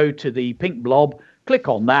know to go to the pink blob, click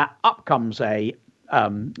on that. Up comes a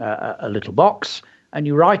little box. And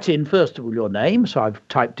you write in, first of all, your name. So I've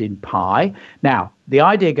typed in Pi. Now, the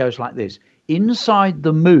idea goes like this. Inside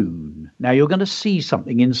the moon. Now, you're going to see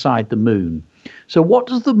something inside the moon. So what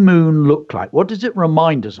does the moon look like? What does it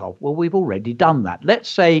remind us of? Well, we've already done that. Let's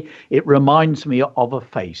say it reminds me of a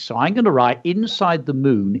face. So I'm going to write inside the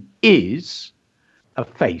moon is a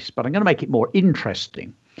face, but I'm going to make it more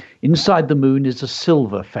interesting. Inside the moon is a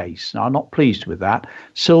silver face. Now, I'm not pleased with that.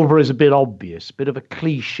 Silver is a bit obvious, a bit of a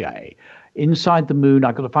cliche. Inside the moon,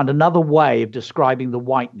 I've got to find another way of describing the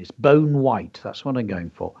whiteness. Bone white, that's what I'm going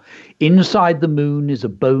for. Inside the moon is a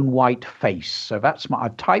bone white face. So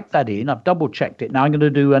I've typed that in, I've double checked it. Now I'm going to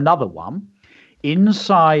do another one.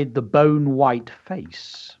 Inside the bone white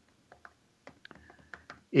face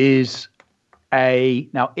is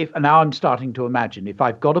now I'm starting to imagine, if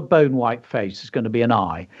I've got a bone white face, it's going to be an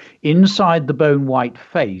eye. Inside the bone white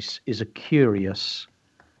face is a curious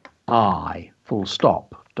eye, full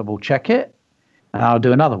stop. Double check it, and I'll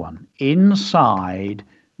do another one. Inside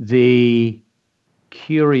the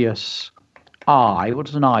curious eye, what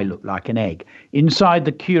does an eye look like? An egg. Inside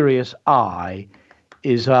the curious eye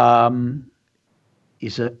is a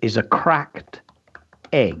cracked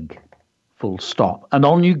egg, full stop. And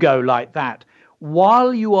on you go like that.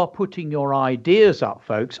 While you are putting your ideas up,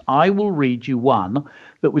 folks, I will read you one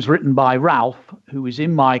that was written by Ralph, who was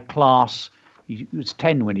in my class. He was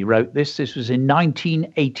 10 when he wrote this. This was in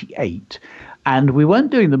 1988. And we weren't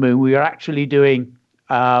doing the moon. We were actually doing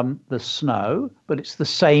the snow, but it's the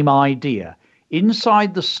same idea.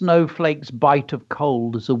 Inside the snowflake's bite of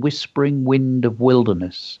cold is a whispering wind of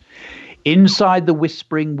wilderness. Inside the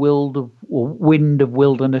whispering wind of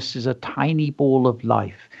wilderness is a tiny ball of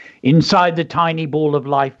life. Inside the tiny ball of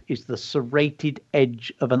life is the serrated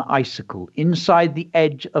edge of an icicle. Inside the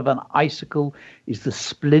edge of an icicle is the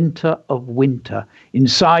splinter of winter.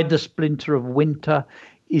 Inside the splinter of winter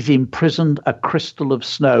is imprisoned a crystal of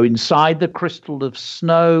snow. Inside the crystal of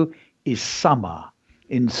snow is summer.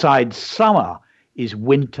 Inside summer is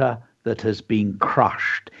winter that has been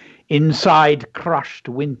crushed. Inside crushed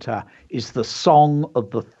winter is the song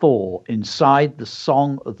of the thaw. Inside the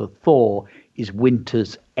song of the thaw is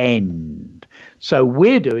winter's end. So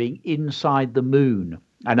we're doing inside the moon.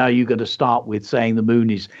 I know you're going to start with saying the moon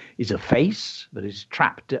is a face that is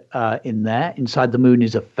trapped in there. Inside the moon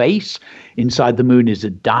is a face. Inside the moon is a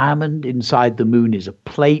diamond. Inside the moon is a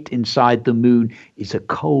plate. Inside the moon is a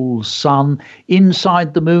cold sun.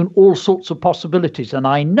 Inside the moon, all sorts of possibilities. And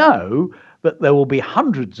I know that there will be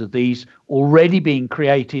hundreds of these already being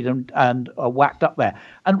created and whacked up there.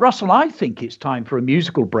 And Russell, I think it's time for a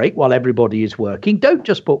musical break while everybody is working. Don't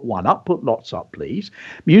just put one up, put lots up, please.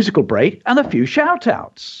 Musical break and a few shout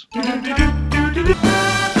outs.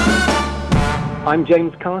 I'm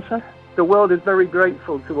James Carter. The world is very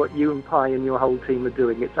grateful to what you and Pi and your whole team are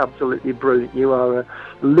doing. It's absolutely brilliant. You are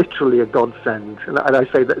literally a godsend, and I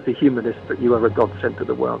say that as a humanist, that you are a godsend to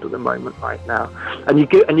the world at the moment right now. And you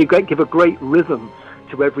give a great rhythm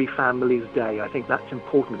to every family's day. I think that's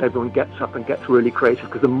important. That everyone gets up and gets really creative,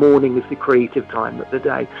 because the morning is the creative time of the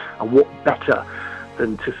day. And what better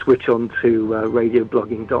than to switch on to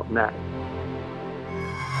radioblogging.net.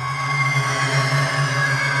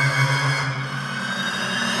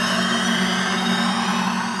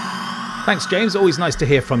 Thanks, James. Always nice to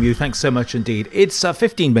hear from you. Thanks so much indeed. It's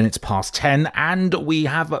 15 minutes past 10, and we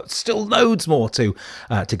have still loads more to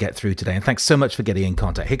get through today. And thanks so much for getting in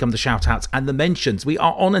contact. Here come the shout-outs and the mentions. We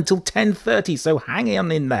are on until 10:30, so hang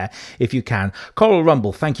on in there if you can. Coral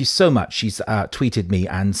Rumble, thank you so much. She's tweeted me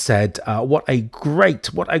and said, what a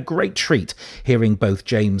great treat hearing both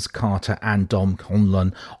James Carter and Dom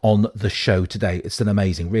Conlon on the show today. It's an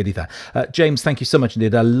amazing, really there. James, thank you so much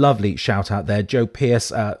indeed. A lovely shout-out there. Joe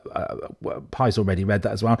Pierce, Pi's already read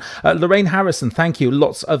that as well. Lorraine Harrison, thank you.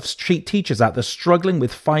 Lots of street teachers out there struggling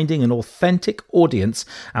with finding an authentic audience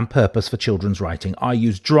and purpose for children's writing. I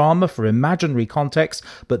use drama for imaginary context,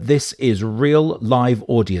 but this is real live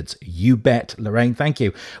audience. You bet, Lorraine. Thank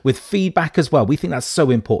you. With feedback as well. We think that's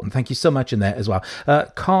so important. Thank you so much in there as well.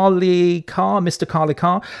 Mr. Carly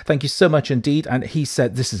Carr, thank you so much indeed. And he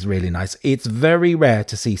said, this is really nice. It's very rare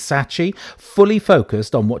to see Sachi fully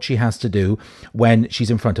focused on what she has to do when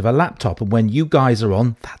she's in front of a laptop. And when you guys are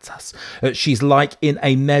on, that's us. She's like in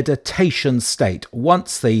a meditation state.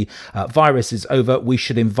 Once the virus is over, we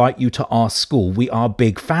should invite you to our school. We are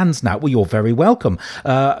big fans now. Well, you're very welcome.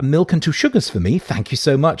 Milk and 2 sugars for me. Thank you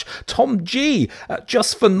so much. Tom G.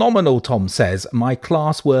 Just phenomenal, Tom says. My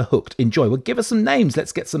class were hooked. Enjoy. Well, give us some names.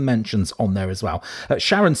 Let's get some mentions on there as well.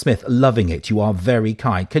 Sharon Smith, loving it. You are very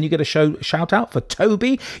kind. Can you get a shout out for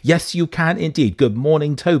Toby? Yes, you can indeed. Good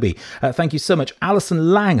morning, Toby. Thank you so much.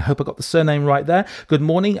 Alison Lang. Hope I got the surname right there. Good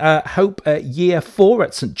morning. Hope year 4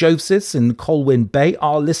 at St Joseph's in Colwyn Bay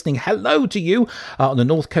are listening. Hello to you on the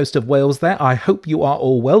north coast of Wales there. I hope you are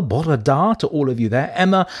all well. Bore da to all of you there.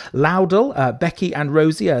 Emma Loudell, Becky and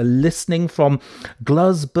Rosie are listening from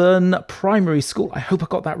Glusburn Primary School. I hope I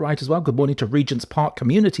got that right as well. Good morning to Regent's Park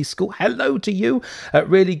Community School. Hello to you.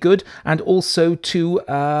 Really good. And also to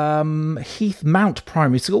Heath Mount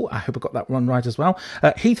Primary School. I hope I got that one right as well.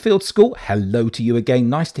 Heathfield School. Hello to you again.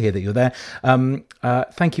 Nice to hear that that you're there.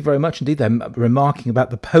 Thank you very much indeed. They're remarking about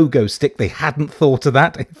the pogo stick. They hadn't thought of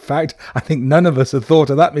that. In fact, I think none of us had thought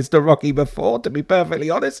of that, Mr. Rocky, before, to be perfectly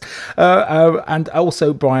honest. And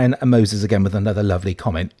also Brian Moses again with another lovely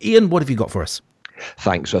comment. Ian, what have you got for us?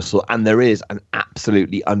 Thanks, Russell. And there is an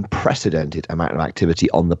absolutely unprecedented amount of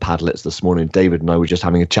activity on the Padlets this morning. David and I were just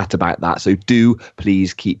having a chat about that. So do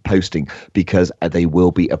please keep posting, because they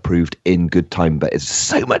will be approved in good time. But it's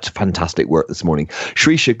so much fantastic work this morning.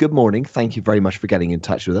 Shrisha, good morning. Thank you very much for getting in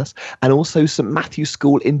touch with us. And also St Matthew's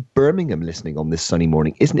School in Birmingham listening on this sunny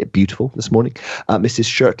morning. Isn't it beautiful this morning? Mrs.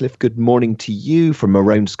 Shirtliff, good morning to you from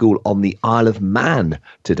Marone School on the Isle of Man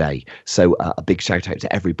today. So a big shout out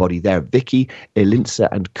to everybody there. Vicky, Linsa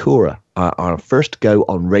and Cora, our first go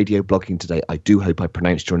on radio blogging today. I do hope I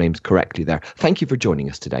pronounced your names correctly there. Thank you for joining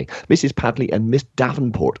us today. Mrs. Padley and Miss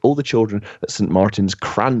Davenport, all the children at St Martin's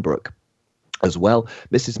Cranbrook as well.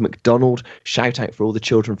 Mrs. McDonald, shout out for all the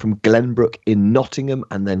children from Glenbrook in Nottingham,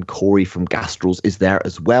 and then Corey from Gastrels is there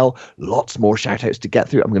as well. Lots more shout outs to get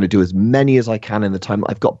through. I'm going to do as many as I can in the time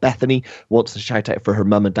I've got. Bethany wants a shout out for her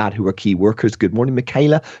mum and dad who are key workers. Good morning.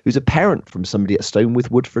 Michaela, who's a parent from somebody at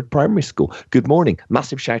Stonewith Woodford Primary School. Good morning.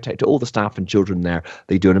 Massive shout out to all the staff and children there.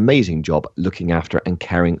 They do an amazing job looking after and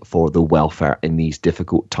caring for the welfare in these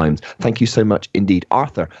difficult times. Thank you so much indeed.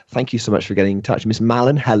 Arthur, thank you so much for getting in touch. Miss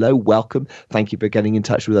Mallon, hello, welcome. Thank you for getting in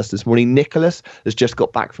touch with us this morning. Nicholas has just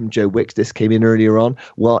got back from Joe Wicks. This came in earlier on.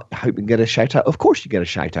 Well, I hope you can get a shout out. Of course you get a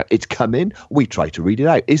shout out. It's come in. We try to read it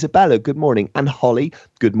out. Isabella, good morning. And Holly,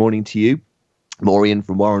 good morning to you. Maureen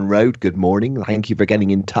from Warren Road, good morning. Thank you for getting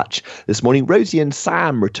in touch this morning. Rosie and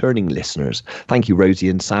Sam, returning listeners. Thank you, Rosie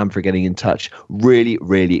and Sam, for getting in touch. Really,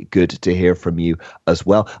 really good to hear from you as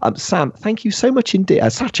well. Sam, thank you so much indeed.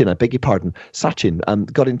 Sachin, I beg your pardon.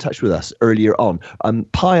 Sachin got in touch with us earlier on.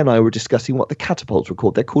 Pi and I were discussing what the catapults were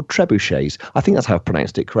called. They're called trebuchets. I think that's how I've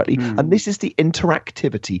pronounced it correctly. And this is the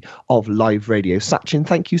interactivity of live radio. Sachin,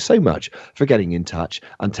 thank you so much for getting in touch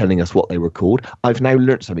and telling us what they were called. I've now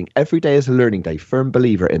learnt something. Every day is a learning day. Firm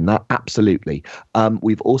believer in that, absolutely.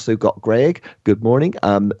 We've also got Greg, good morning.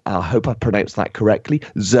 I hope I pronounced that correctly.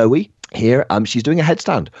 Zoe here, she's doing a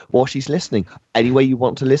headstand while she's listening. Any way you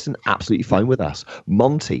want to listen, absolutely fine with us.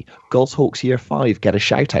 Monty, Goshawks Year 5, get a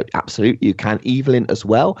shout out. Absolutely, you can. Evelyn as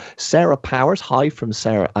well. Sarah Powers, hi from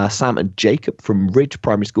Sarah, Sam and Jacob from Ridge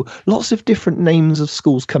Primary School. Lots of different names of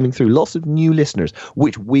schools coming through. Lots of new listeners,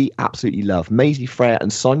 which we absolutely love. Maisie, Freya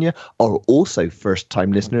and Sonia are also first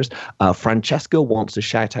time listeners. Francesca wants a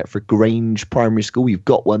shout out for Grange Primary School. You've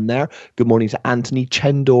got one there. Good morning to Anthony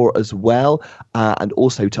Chendor as well, and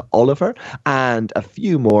also to Oliver and a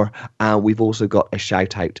few more. We've also got a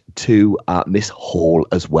shout out to Miss Hall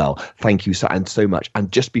as well. Thank you so much.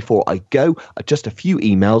 And just before I go, just a few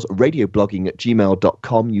emails.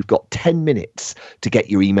 Radioblogging@gmail.com. You've got 10 minutes to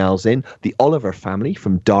get your emails in. The Oliver family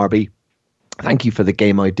from Derby, thank you for the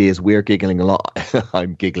game ideas. We're giggling a lot.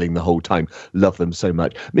 I'm giggling the whole time. Love them so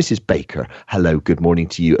much. Mrs. Baker, hello, good morning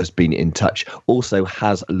to you, has been in touch. Also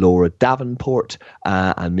has Laura Davenport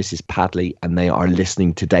and Mrs. Padley, and they are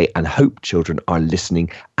listening today, and hope children are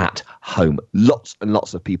listening at home. Lots and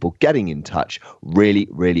lots of people getting in touch. Really,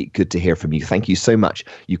 really good to hear from you. Thank you so much.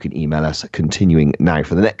 You can email us continuing now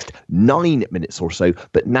for the next 9 minutes or so.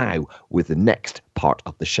 But now, with the next part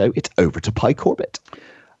of the show, it's over to Pi Corbett.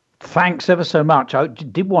 Thanks ever so much. I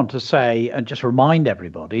did want to say and just remind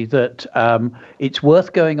everybody that it's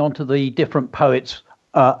worth going onto the different poets'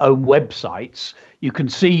 own websites. You can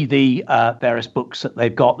see the various books that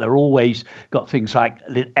they've got. They're always got things like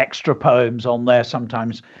extra poems on there.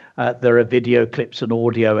 Sometimes there are video clips and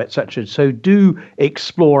audio, etc. So do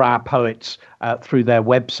explore our poets through their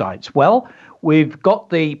websites. Well, we've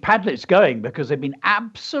got the Padlets going because they've been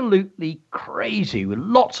absolutely crazy with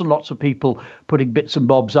lots and lots of people putting bits and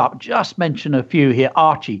bobs up. Just mention a few here.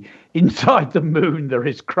 Archie, inside the moon there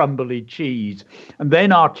is crumbly cheese. And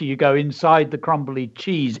then, Archie, you go inside the crumbly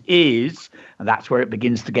cheese is, and that's where it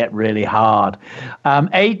begins to get really hard.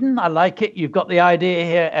 Aidan, I like it. You've got the idea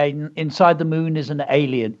here, Aidan. Inside the moon is an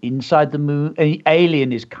alien. Inside the moon, an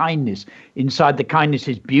alien is kindness. Inside the kindness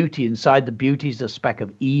is beauty. Inside the beauty is a speck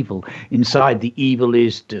of evil. Inside the evil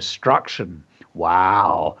is destruction.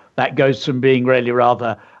 Wow. That goes from being really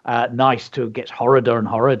rather nice to it gets horrider and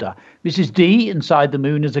horrider. Mrs. D, inside the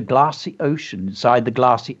moon is a glassy ocean. Inside the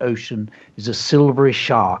glassy ocean is a silvery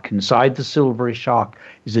shark. Inside the silvery shark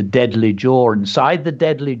is a deadly jaw. Inside the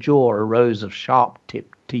deadly jaw, a rows of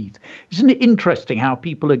sharp-tipped teeth. Isn't it interesting how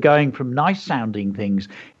people are going from nice-sounding things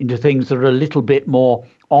into things that are a little bit more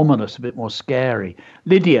ominous, a bit more scary.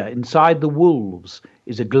 Lydia, inside the wolves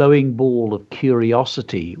is a glowing ball of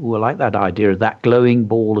curiosity. Ooh, I like that idea of that glowing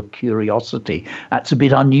ball of curiosity. That's a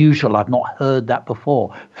bit unusual. I've not heard that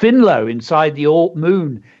before. Finlow, inside the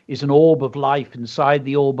moon is an orb of life. Inside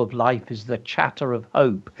the orb of life is the chatter of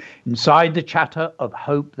hope. Inside the chatter of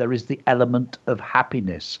hope, there is the element of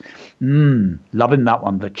happiness. Loving that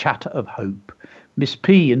one, the chatter of hope. Miss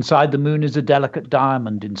P, inside the moon is a delicate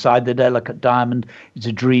diamond. Inside the delicate diamond is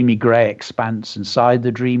a dreamy grey expanse. Inside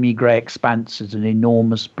the dreamy grey expanse is an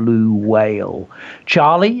enormous blue whale.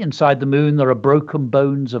 Charlie, inside the moon there are broken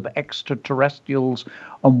bones of extraterrestrials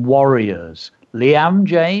and warriors. Liam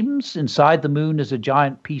James, inside the moon is a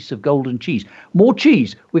giant piece of golden cheese. More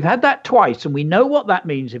cheese. We've had that twice, and we know what that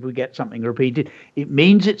means if we get something repeated. It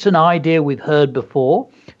means it's an idea we've heard before.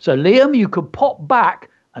 So, Liam, you could pop back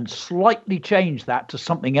and slightly change that to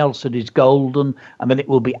something else that is golden, and then it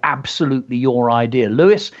will be absolutely your idea.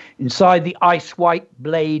 Lewis, inside the ice white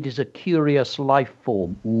blade is a curious life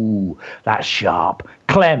form. Ooh, that's sharp.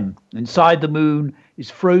 Clem, inside the moon is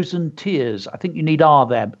frozen tears. I think you need R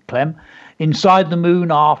there, Clem. Inside the moon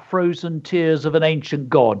are frozen tears of an ancient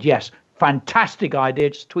god. Yes, fantastic idea.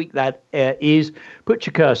 Just tweak that is, put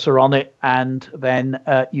your cursor on it, and then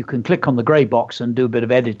you can click on the grey box and do a bit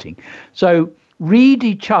of editing. So read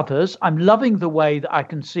each other's. I'm loving the way that I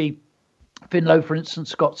can see Finlow, for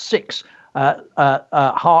instance, got 6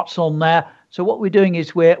 hearts on there. So what we're doing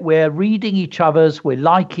is we're reading each other's, we're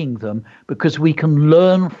liking them, because we can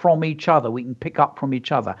learn from each other. We can pick up from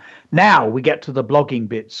each other. Now we get to the blogging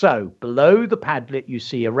bit. So below the Padlet, you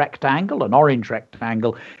see a rectangle, an orange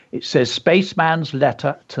rectangle. It says Spaceman's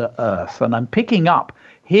Letter to Earth. And I'm picking up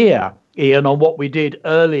here, Ian, on what we did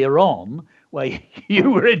earlier on, where you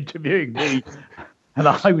were interviewing me and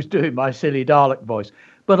I was doing my silly Dalek voice.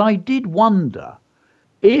 But I did wonder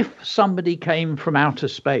if somebody came from outer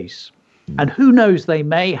space, and who knows, they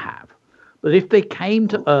may have, but if they came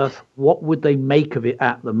to Earth, what would they make of it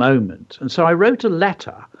at the moment? And so I wrote a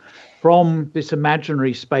letter from this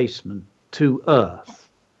imaginary spaceman to Earth,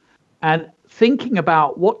 and thinking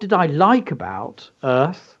about what did I like about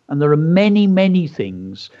Earth, and there are many, many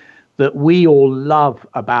things that we all love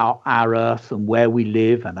about our Earth and where we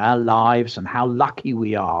live and our lives and how lucky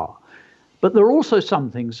we are. But there are also some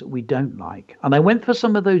things that we don't like. And I went for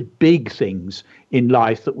some of those big things in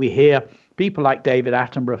life that we hear people like David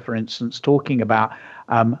Attenborough, for instance, talking about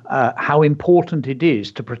how important it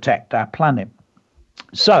is to protect our planet.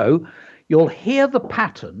 So you'll hear the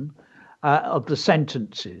pattern of the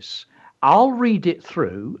sentences. I'll read it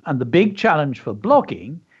through. And the big challenge for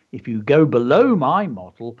blogging, if you go below my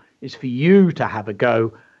model, is for you to have a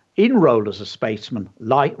go in role as a spaceman,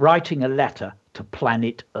 like writing a letter to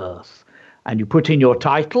planet Earth. And you put in your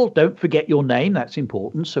title. Don't forget your name. That's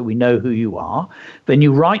important, so we know who you are. Then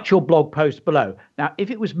you write your blog post below. Now, if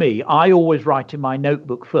it was me, I always write in my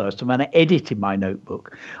notebook first. I'm going to edit in my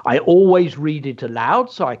notebook. I always read it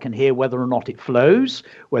aloud so I can hear whether or not it flows,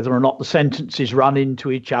 whether or not the sentences run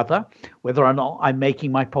into each other, whether or not I'm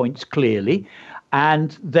making my points clearly.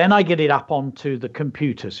 And then I get it up onto the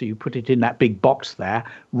computer. So you put it in that big box there,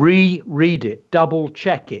 reread it, double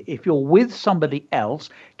check it. If you're with somebody else,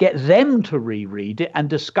 get them to reread it and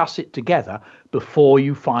discuss it together before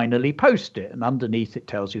you finally post it. And underneath it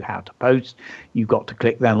tells you how to post. You've got to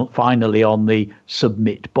click then finally on the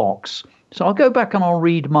submit box. So I'll go back and I'll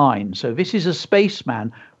read mine. So this is a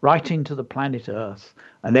spaceman writing to the planet Earth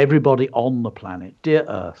and everybody on the planet. Dear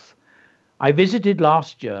Earth, I visited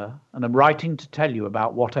last year and am writing to tell you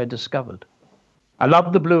about what I discovered. I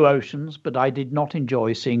love the blue oceans, but I did not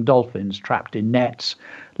enjoy seeing dolphins trapped in nets,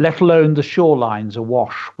 let alone the shorelines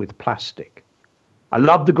awash with plastic. I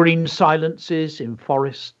love the green silences in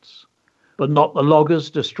forests, but not the loggers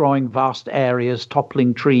destroying vast areas,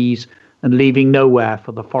 toppling trees, and leaving nowhere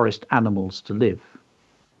for the forest animals to live.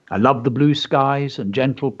 I love the blue skies and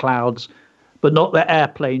gentle clouds, but not the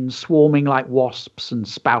airplanes swarming like wasps and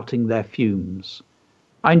spouting their fumes.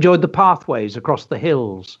 I enjoyed the pathways across the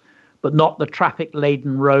hills, but not the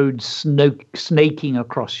traffic-laden roads snaking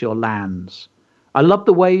across your lands. I love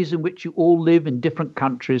the ways in which you all live in different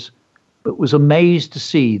countries, but was amazed to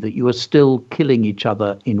see that you are still killing each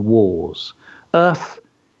other in wars. Earth,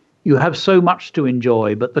 you have so much to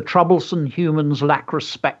enjoy, but the troublesome humans lack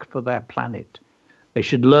respect for their planet. They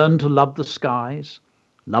should learn to love the skies,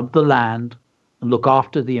 love the land, and look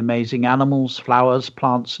after the amazing animals, flowers,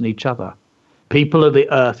 plants, and each other. People of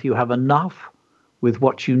the earth, you have enough with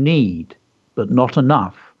what you need, but not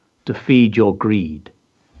enough to feed your greed.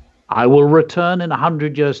 I will return in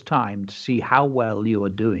 100 years' time to see how well you are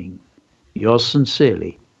doing. Yours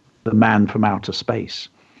sincerely, the man from outer space.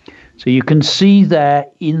 So you can see there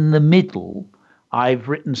in the middle, I've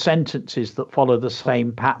written sentences that follow the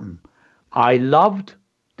same pattern. I loved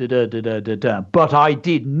but I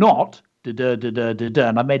did not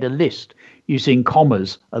and I made a list using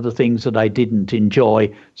commas of the things that I didn't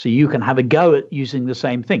enjoy, so you can have a go at using the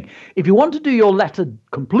same thing. If you want to do your letter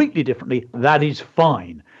completely differently, that is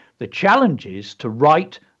fine. The challenge is to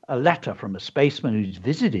write a letter from a spaceman who's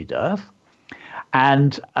visited Earth,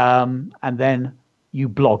 and then you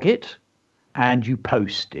blog it and you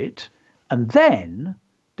post it, and then,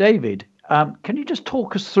 David, can you just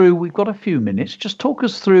talk us through, we've got a few minutes, just talk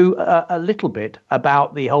us through a little bit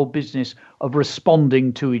about the whole business of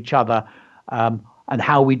responding to each other, and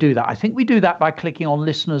how we do that. I think we do that by clicking on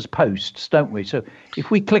listeners' posts, don't we? So if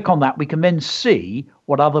we click on that, we can then see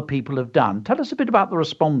what other people have done. Tell us a bit about the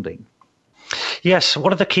responding. Yes,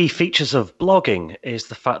 one of the key features of blogging is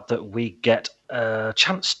the fact that we get a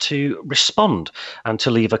chance to respond and to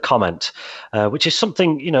leave a comment, which is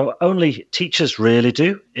something, only teachers really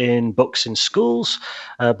do in books in schools.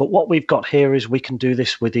 But what we've got here is we can do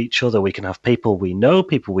this with each other. We can have people we know,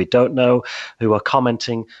 people we don't know, who are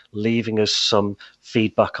commenting, leaving us some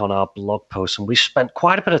feedback on our blog posts. And we spent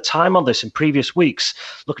quite a bit of time on this in previous weeks,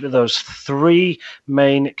 looking at those 3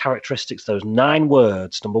 main characteristics, those 9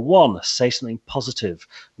 words. Number 1, say something positive.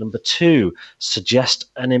 Number 2, suggest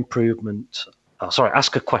an improvement.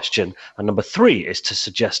 Ask a question. And number 3 is to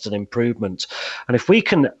suggest an improvement. And if we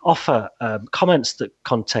can offer comments that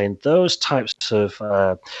contain those types of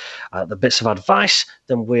the bits of advice,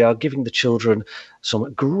 then we are giving the children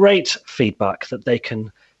some great feedback that they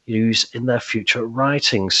can use in their future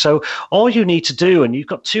writing. So all you need to do, and you've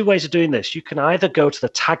got 2 ways of doing this, you can either go to the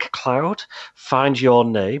tag cloud, find your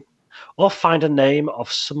name, or find a name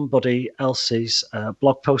of somebody else's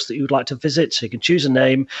blog post that you'd like to visit. So you can choose a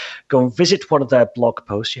name, go and visit one of their blog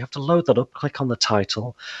posts. You have to load that up, click on the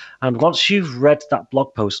title. And once you've read that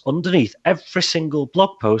blog post, underneath every single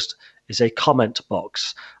blog post is a comment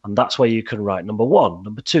box. And that's where you can write number 1,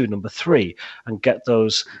 number 2, number 3, and get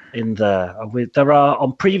those in there. And there are,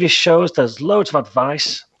 on previous shows, there's loads of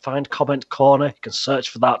advice. Find Comment Corner. You can search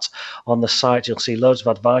for that on the site. You'll see loads of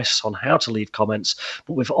advice on how to leave comments.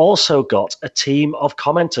 But we've also got a team of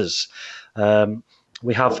commenters.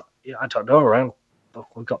 We have,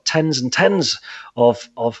 we've got tens and tens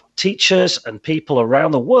of teachers and people around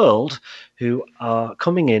the world who are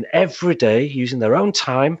coming in every day using their own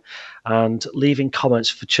time and leaving comments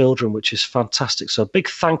for children, which is fantastic. So a big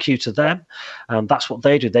thank you to them. And that's what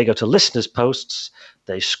they do. They go to listeners' posts,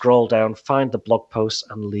 they scroll down, find the blog posts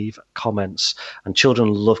and leave comments. And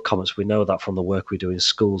children love comments. We know that from the work we do in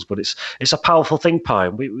schools, but it's a powerful thing, Pi.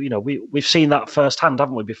 We've seen that firsthand,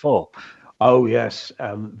 haven't we, before? Oh, yes.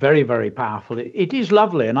 Very, very powerful. It is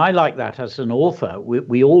lovely. And I like that as an author.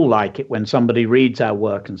 We all like it when somebody reads our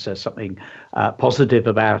work and says something positive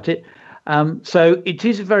about it. So it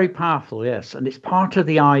is very powerful, yes. And it's part of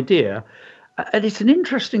the idea. And it's an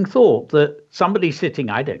interesting thought that somebody sitting,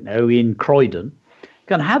 I don't know, in Croydon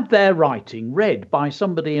can have their writing read by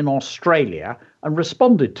somebody in Australia and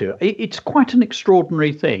responded to. It's quite an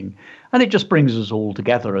extraordinary thing. And it just brings us all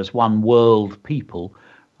together as one world people.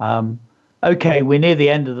 Okay, we're near the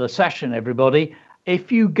end of the session, everybody.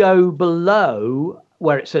 If you go below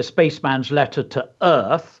where it says Spaceman's Letter to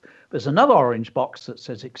Earth, there's another orange box that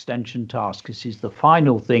says Extension Task. This is the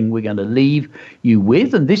final thing we're going to leave you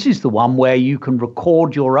with. And this is the one where you can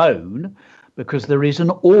record your own, because there is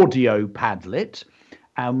an audio Padlet.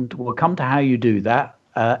 And we'll come to how you do that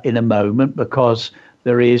in a moment, because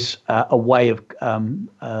there is a way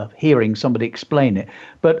of hearing somebody explain it.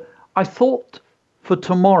 But I thought for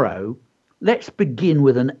tomorrow, let's begin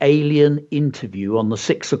with an alien interview on the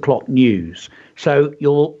 6 o'clock news. So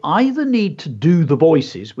you'll either need to do the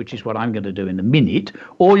voices, which is what I'm going to do in a minute,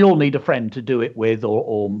 or you'll need a friend to do it with,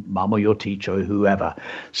 or mum or your teacher or whoever.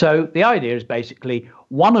 So the idea is basically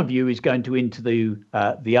one of you is going to interview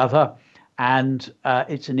the other, and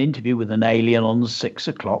it's an interview with an alien on the 6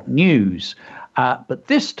 o'clock news. But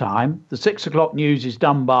this time, the 6 o'clock news is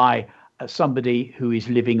done by somebody who is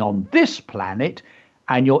living on this planet,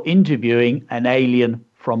 and you're interviewing an alien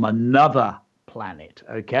from another planet.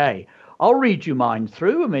 Okay, I'll read you mine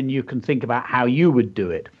through, and then you can think about how you would do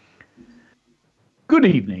it. Good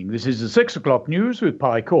evening. This is the 6 o'clock news with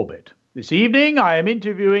Pi Corbett. This evening, I am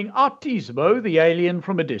interviewing Artismo, the alien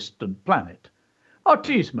from a distant planet.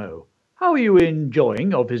 Artismo, how are you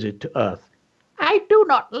enjoying your visit to Earth? I do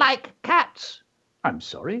not like cats. I'm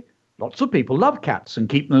sorry. Lots of people love cats and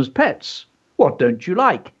keep them as pets. What don't you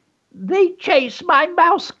like? They chase my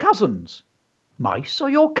mouse cousins. Mice are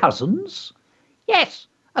your cousins? Yes,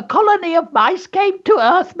 a colony of mice came to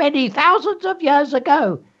Earth many thousands of years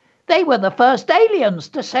ago. They were the first aliens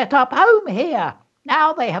to set up home here.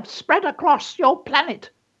 Now they have spread across your planet.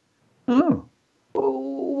 Oh.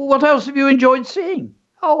 What else have you enjoyed seeing?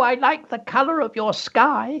 Oh, I like the colour of your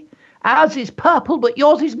sky. Ours is purple, but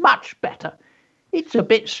yours is much better. It's a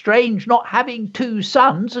bit strange not having two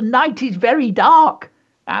suns, and night is very dark.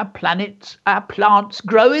 Our plants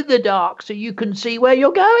grow in the dark so you can see where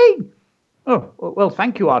you're going. Oh, well,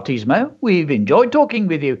 thank you, Artismo. We've enjoyed talking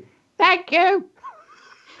with you. Thank you.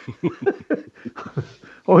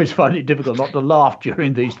 Always find it difficult not to laugh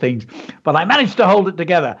during these things, but I managed to hold it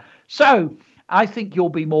together. So I think you'll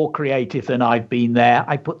be more creative than I've been there.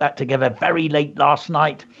 I put that together very late last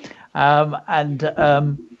night.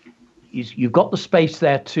 You've got the space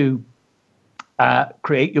there to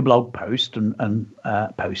create your blog post and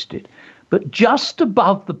post it. But just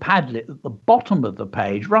above the Padlet at the bottom of the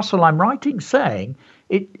page, Russell, I'm right in saying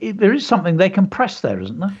there is something they can press there,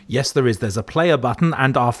 isn't there? Yes, there is. There's a player button,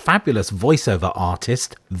 and our fabulous voiceover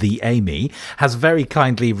artist, the Amy, has very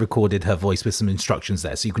kindly recorded her voice with some instructions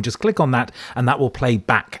there. So you can just click on that, and that will play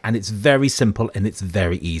back. And it's very simple, and it's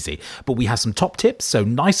very easy. But we have some top tips, so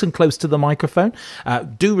nice and close to the microphone.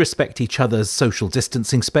 Do respect each other's social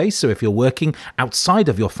distancing space. So if you're working outside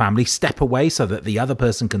of your family, step away so that the other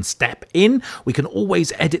person can step in. We can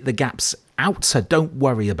always edit the gaps out, so don't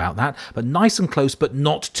worry about that. But nice and close, but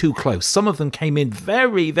not too close. Some of them came in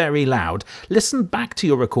very, very loud. Listen back to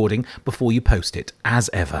your recording before you post it, as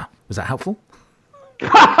ever. Was that helpful?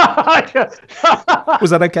 Was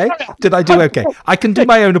that okay? Did I do okay? I can do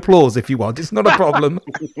my own applause if you want. It's not a problem.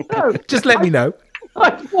 No, just let me know.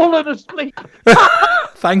 I've fallen asleep.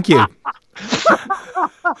 Thank you.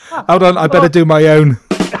 Hold on, I better do my own.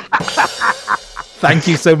 Thank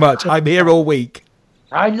you so much. I'm here all week.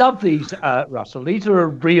 I love these, Russell. These are a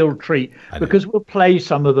real treat because we'll play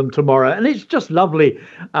some of them tomorrow. And it's just lovely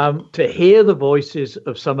to hear the voices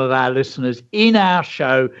of some of our listeners in our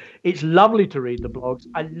show. It's lovely to read the blogs.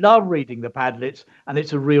 I love reading the Padlets, and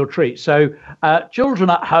it's a real treat. So children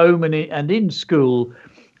at home and in school,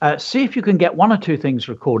 see if you can get one or two things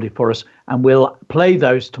recorded for us, and we'll play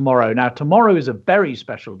those tomorrow. Now, tomorrow is a very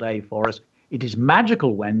special day for us. It is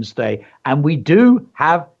Magical Wednesday, and we do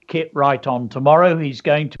have Kit Wright on tomorrow. He's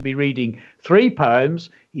going to be reading 3 poems.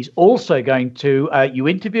 He's also going to, you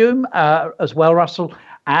interview him as well, Russell,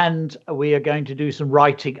 and we are going to do some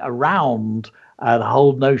writing around the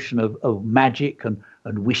whole notion of magic and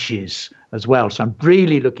wishes as well. So I'm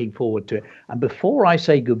really looking forward to it. And before I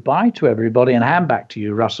say goodbye to everybody and hand back to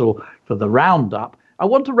you, Russell, for the roundup, I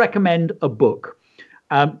want to recommend a book.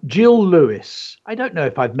 Jill Lewis. I don't know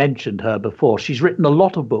if I've mentioned her before. She's written a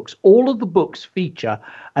lot of books. All of the books feature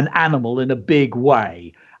an animal in a big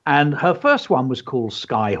way. And her first one was called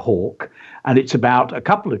Sky Hawk. And it's about a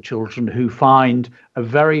couple of children who find a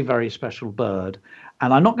very, very special bird.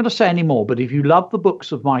 And I'm not going to say any more, but if you love the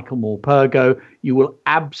books of Michael Morpurgo, you will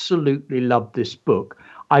absolutely love this book.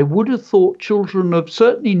 I would have thought children of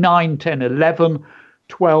certainly 9, 10, 11,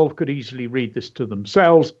 12 could easily read this to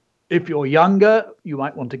themselves. If you're younger, you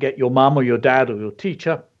might want to get your mum or your dad or your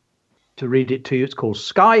teacher to read it to you. It's called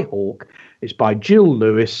Sky Hawk. It's by Jill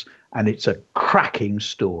Lewis, and it's a cracking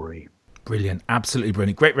story. Brilliant. Absolutely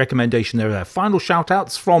brilliant. Great recommendation there. Final shout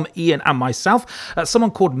outs from Ian and myself.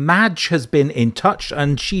 Someone called Madge has been in touch,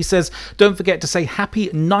 and she says, don't forget to say happy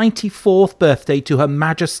 94th birthday to Her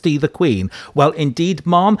Majesty the Queen. Well, indeed,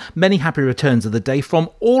 Ma'am, many happy returns of the day from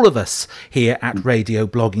all of us here at Radio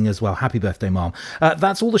Blogging as well. Happy birthday, Ma'am.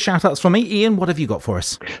 That's all the shout outs from me. Ian, what have you got for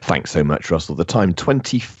us? Thanks so much, Russell. The time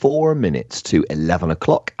 24 minutes to 11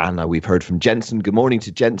 o'clock. And we've heard from Jensen. Good morning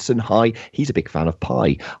to Jensen. Hi. He's a big fan of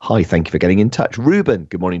pie. Hi. Thank you for getting in touch. Ruben,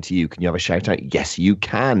 good morning to you. Can you have a shout out? Yes, you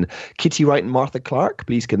can. Kitty Wright and Martha Clark,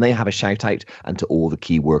 please can they have a shout out? And to all the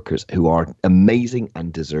key workers who are amazing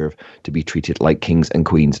and deserve to be treated like kings and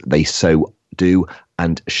queens. They so do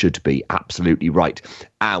and should be. Absolutely right.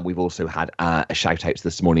 And we've also had a shout out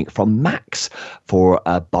this morning from Max for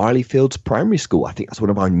Barleyfields Primary School. I think that's one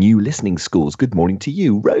of our new listening schools. Good morning to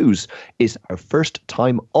you. Rose is her first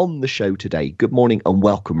time on the show today. Good morning and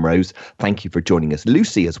welcome, Rose. Thank you for joining us.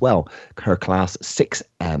 Lucy as well, her class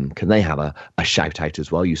 6M. Can they have a shout out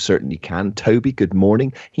as well? You certainly can. Toby, good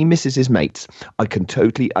morning. He misses his mates. I can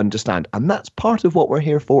totally understand. And that's part of what we're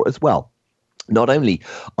here for as well. Not only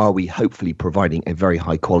are we hopefully providing a very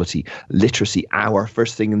high quality literacy hour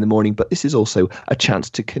first thing in the morning, but this is also a chance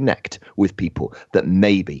to connect with people that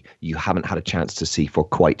maybe you haven't had a chance to see for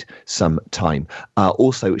quite some time.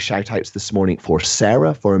 Also, shout outs this morning for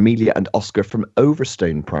Sarah, for Amelia and Oscar from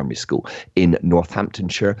Overstone Primary School in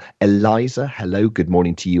Northamptonshire. Eliza, hello, good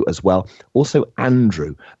morning to you as well. Also,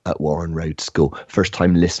 Andrew at Warren Road School, first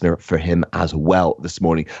time listener for him as well this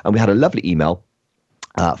morning. And we had a lovely email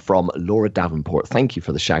from Laura Davenport. Thank you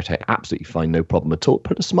for the shout out. Absolutely fine, no problem at all.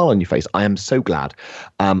 Put a smile on your face. I am so glad.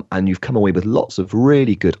 And you've come away with lots of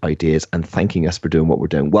really good ideas and thanking us for doing what we're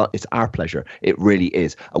doing. Well, it's our pleasure. It really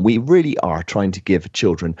is. And we really are trying to give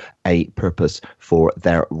children a purpose for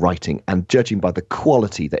their writing. And judging by the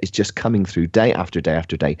quality that is just coming through day after day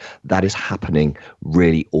after day, that is happening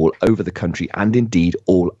really all over the country and indeed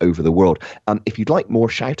all over the world. If you'd like more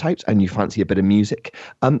shout outs and you fancy a bit of music,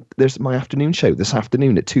 there's my afternoon show this afternoon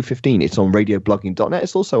at 2:15. It's on radioblogging.net.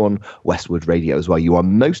 It's also on Westwood Radio as well. You are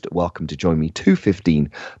most welcome to join me 2:15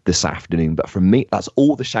 this afternoon. But from me, that's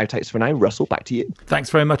all the shout outs for now. Russell, back to you. Thanks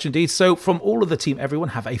very much indeed. So from all of the team, everyone,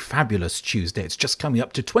 have a fabulous Tuesday. It's just coming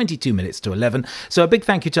up to 22 minutes to 11. So a big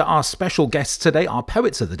thank you to our special guests today, our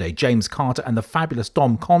poets of the day, James Carter and the fabulous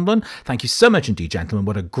Dom Conlon. Thank you so much indeed, gentlemen.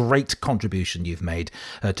 What a great contribution you've made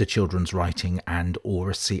to children's writing and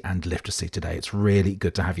oracy and literacy today. It's really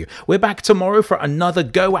good to have you. We're back tomorrow for another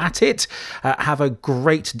go at it. Have a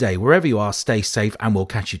great day wherever you are. Stay safe, and we'll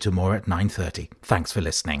catch you tomorrow at 9:30. Thanks for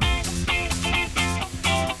listening.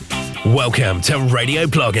 Welcome to Radio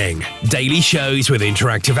Blogging, daily shows with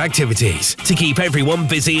interactive activities to keep everyone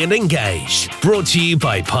busy and engaged. Brought to you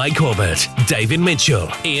by Pi Corbett, David Mitchell,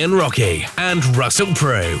 Ian Rocky, and Russell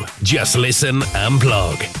Prue. Just listen and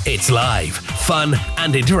blog. It's live, fun,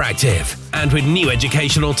 and interactive. And with new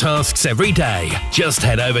educational tasks every day, just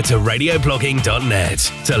head over to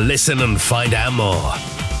radioblogging.net to listen and find out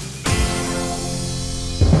more.